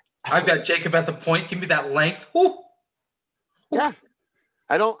 I've got Jacob at the point. Give me that length. Ooh. Yeah.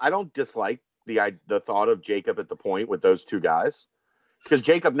 I don't dislike the thought of Jacob at the point with those 2 guys, because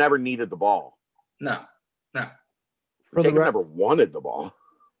Jacob never needed the ball. No. Jacob never wanted the ball.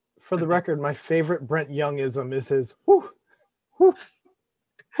 For the record, my favorite Brent Youngism is his whoo, whoo,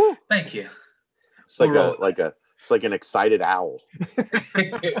 whoo. Thank you. It's like an excited owl.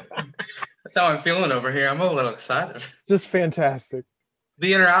 That's how I'm feeling over here. I'm a little excited. Just fantastic.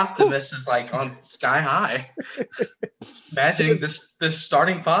 The inner optimist is like on sky high. Imagining this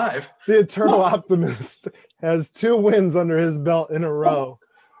starting 5. The eternal optimist has 2 wins under his belt in a row.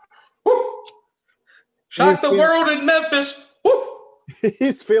 Woo! Shock the world in Memphis. Woo!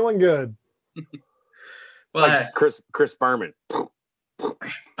 He's feeling good. Well, like Chris Berman.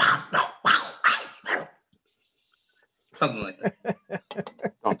 Something like that.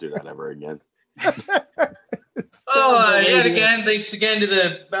 Don't do that ever again. Yet again, thanks again to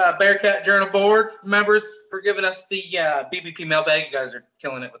the Bearcat Journal board members for giving us the BBP mailbag. You guys are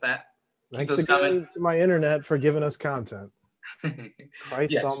killing it with that. Thanks again to my internet for giving us content.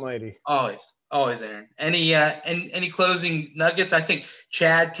 Christ almighty. Always, Aaron. Any closing nuggets? I think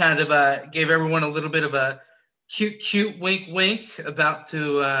Chad kind of gave everyone a little bit of a cute wink about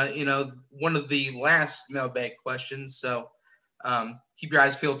to one of the last mailbag questions. So keep your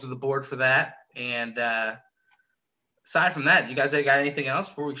eyes peeled to the board for that. And aside from that, you guys got anything else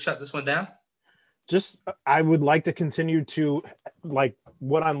before we shut this one down? Just, I would like to continue to, like,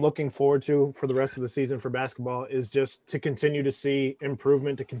 what I'm looking forward to for the rest of the season for basketball is just to continue to see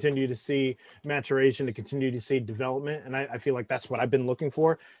improvement, to continue to see maturation, to continue to see development. And I feel like that's what I've been looking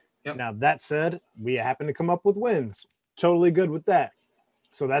for. Yep. Now, that said, we happen to come up with wins. Totally good with that.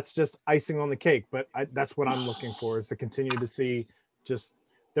 So that's just icing on the cake. But that's what I'm looking for, is to continue to see just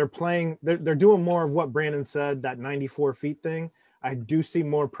they're doing more of what Brandon said, that 94 feet thing. I do see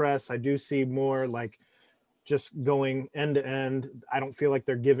more press. I do see more like just going end to end. I don't feel like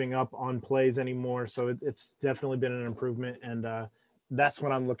they're giving up on plays anymore. So it's definitely been an improvement. And that's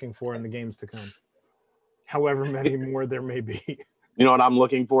what I'm looking for in the games to come. However many more there may be. You know what I'm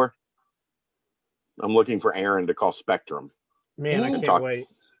looking for? I'm looking for Aaron to call Spectrum. Man, I can't wait.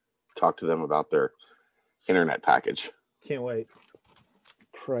 Talk to them about their internet package. Can't wait.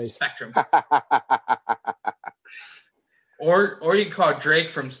 Christ. Spectrum. Or you can call Drake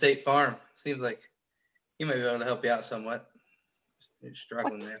from State Farm. Seems like he might be able to help you out somewhat. You're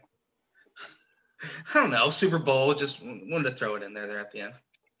struggling there. I don't know. Super Bowl. Just wanted to throw it in there at the end.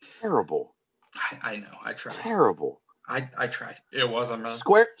 Terrible. I know. I tried. Terrible. I tried. It wasn't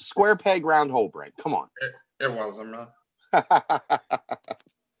wrong. Square peg, round hole, Brent. Come on. It wasn't wrong.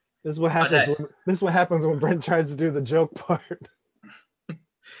 This is what happens. This is what happens when Brent tries to do the joke part.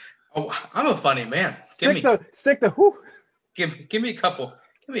 Oh, I'm a funny man. Stick the whoo. Give me a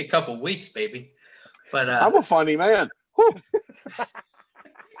couple weeks, baby. But I'm a funny man.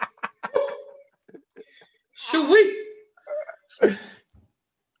 Should we?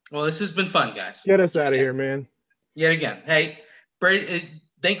 Well, this has been fun, guys. Get us out of here, man. Yet again. Hey, Brady,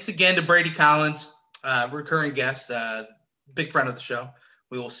 thanks again to Brady Collins, recurring guest, big friend of the show.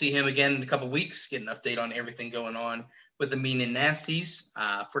 We will see him again in a couple weeks, get an update on everything going on with the Mean and Nasties.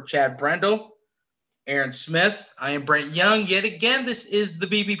 For Chad Brendel, Aaron Smith, I am Brent Young. Yet again, this is the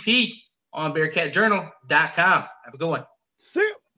BBP on BearcatJournal.com. Have a good one. See you.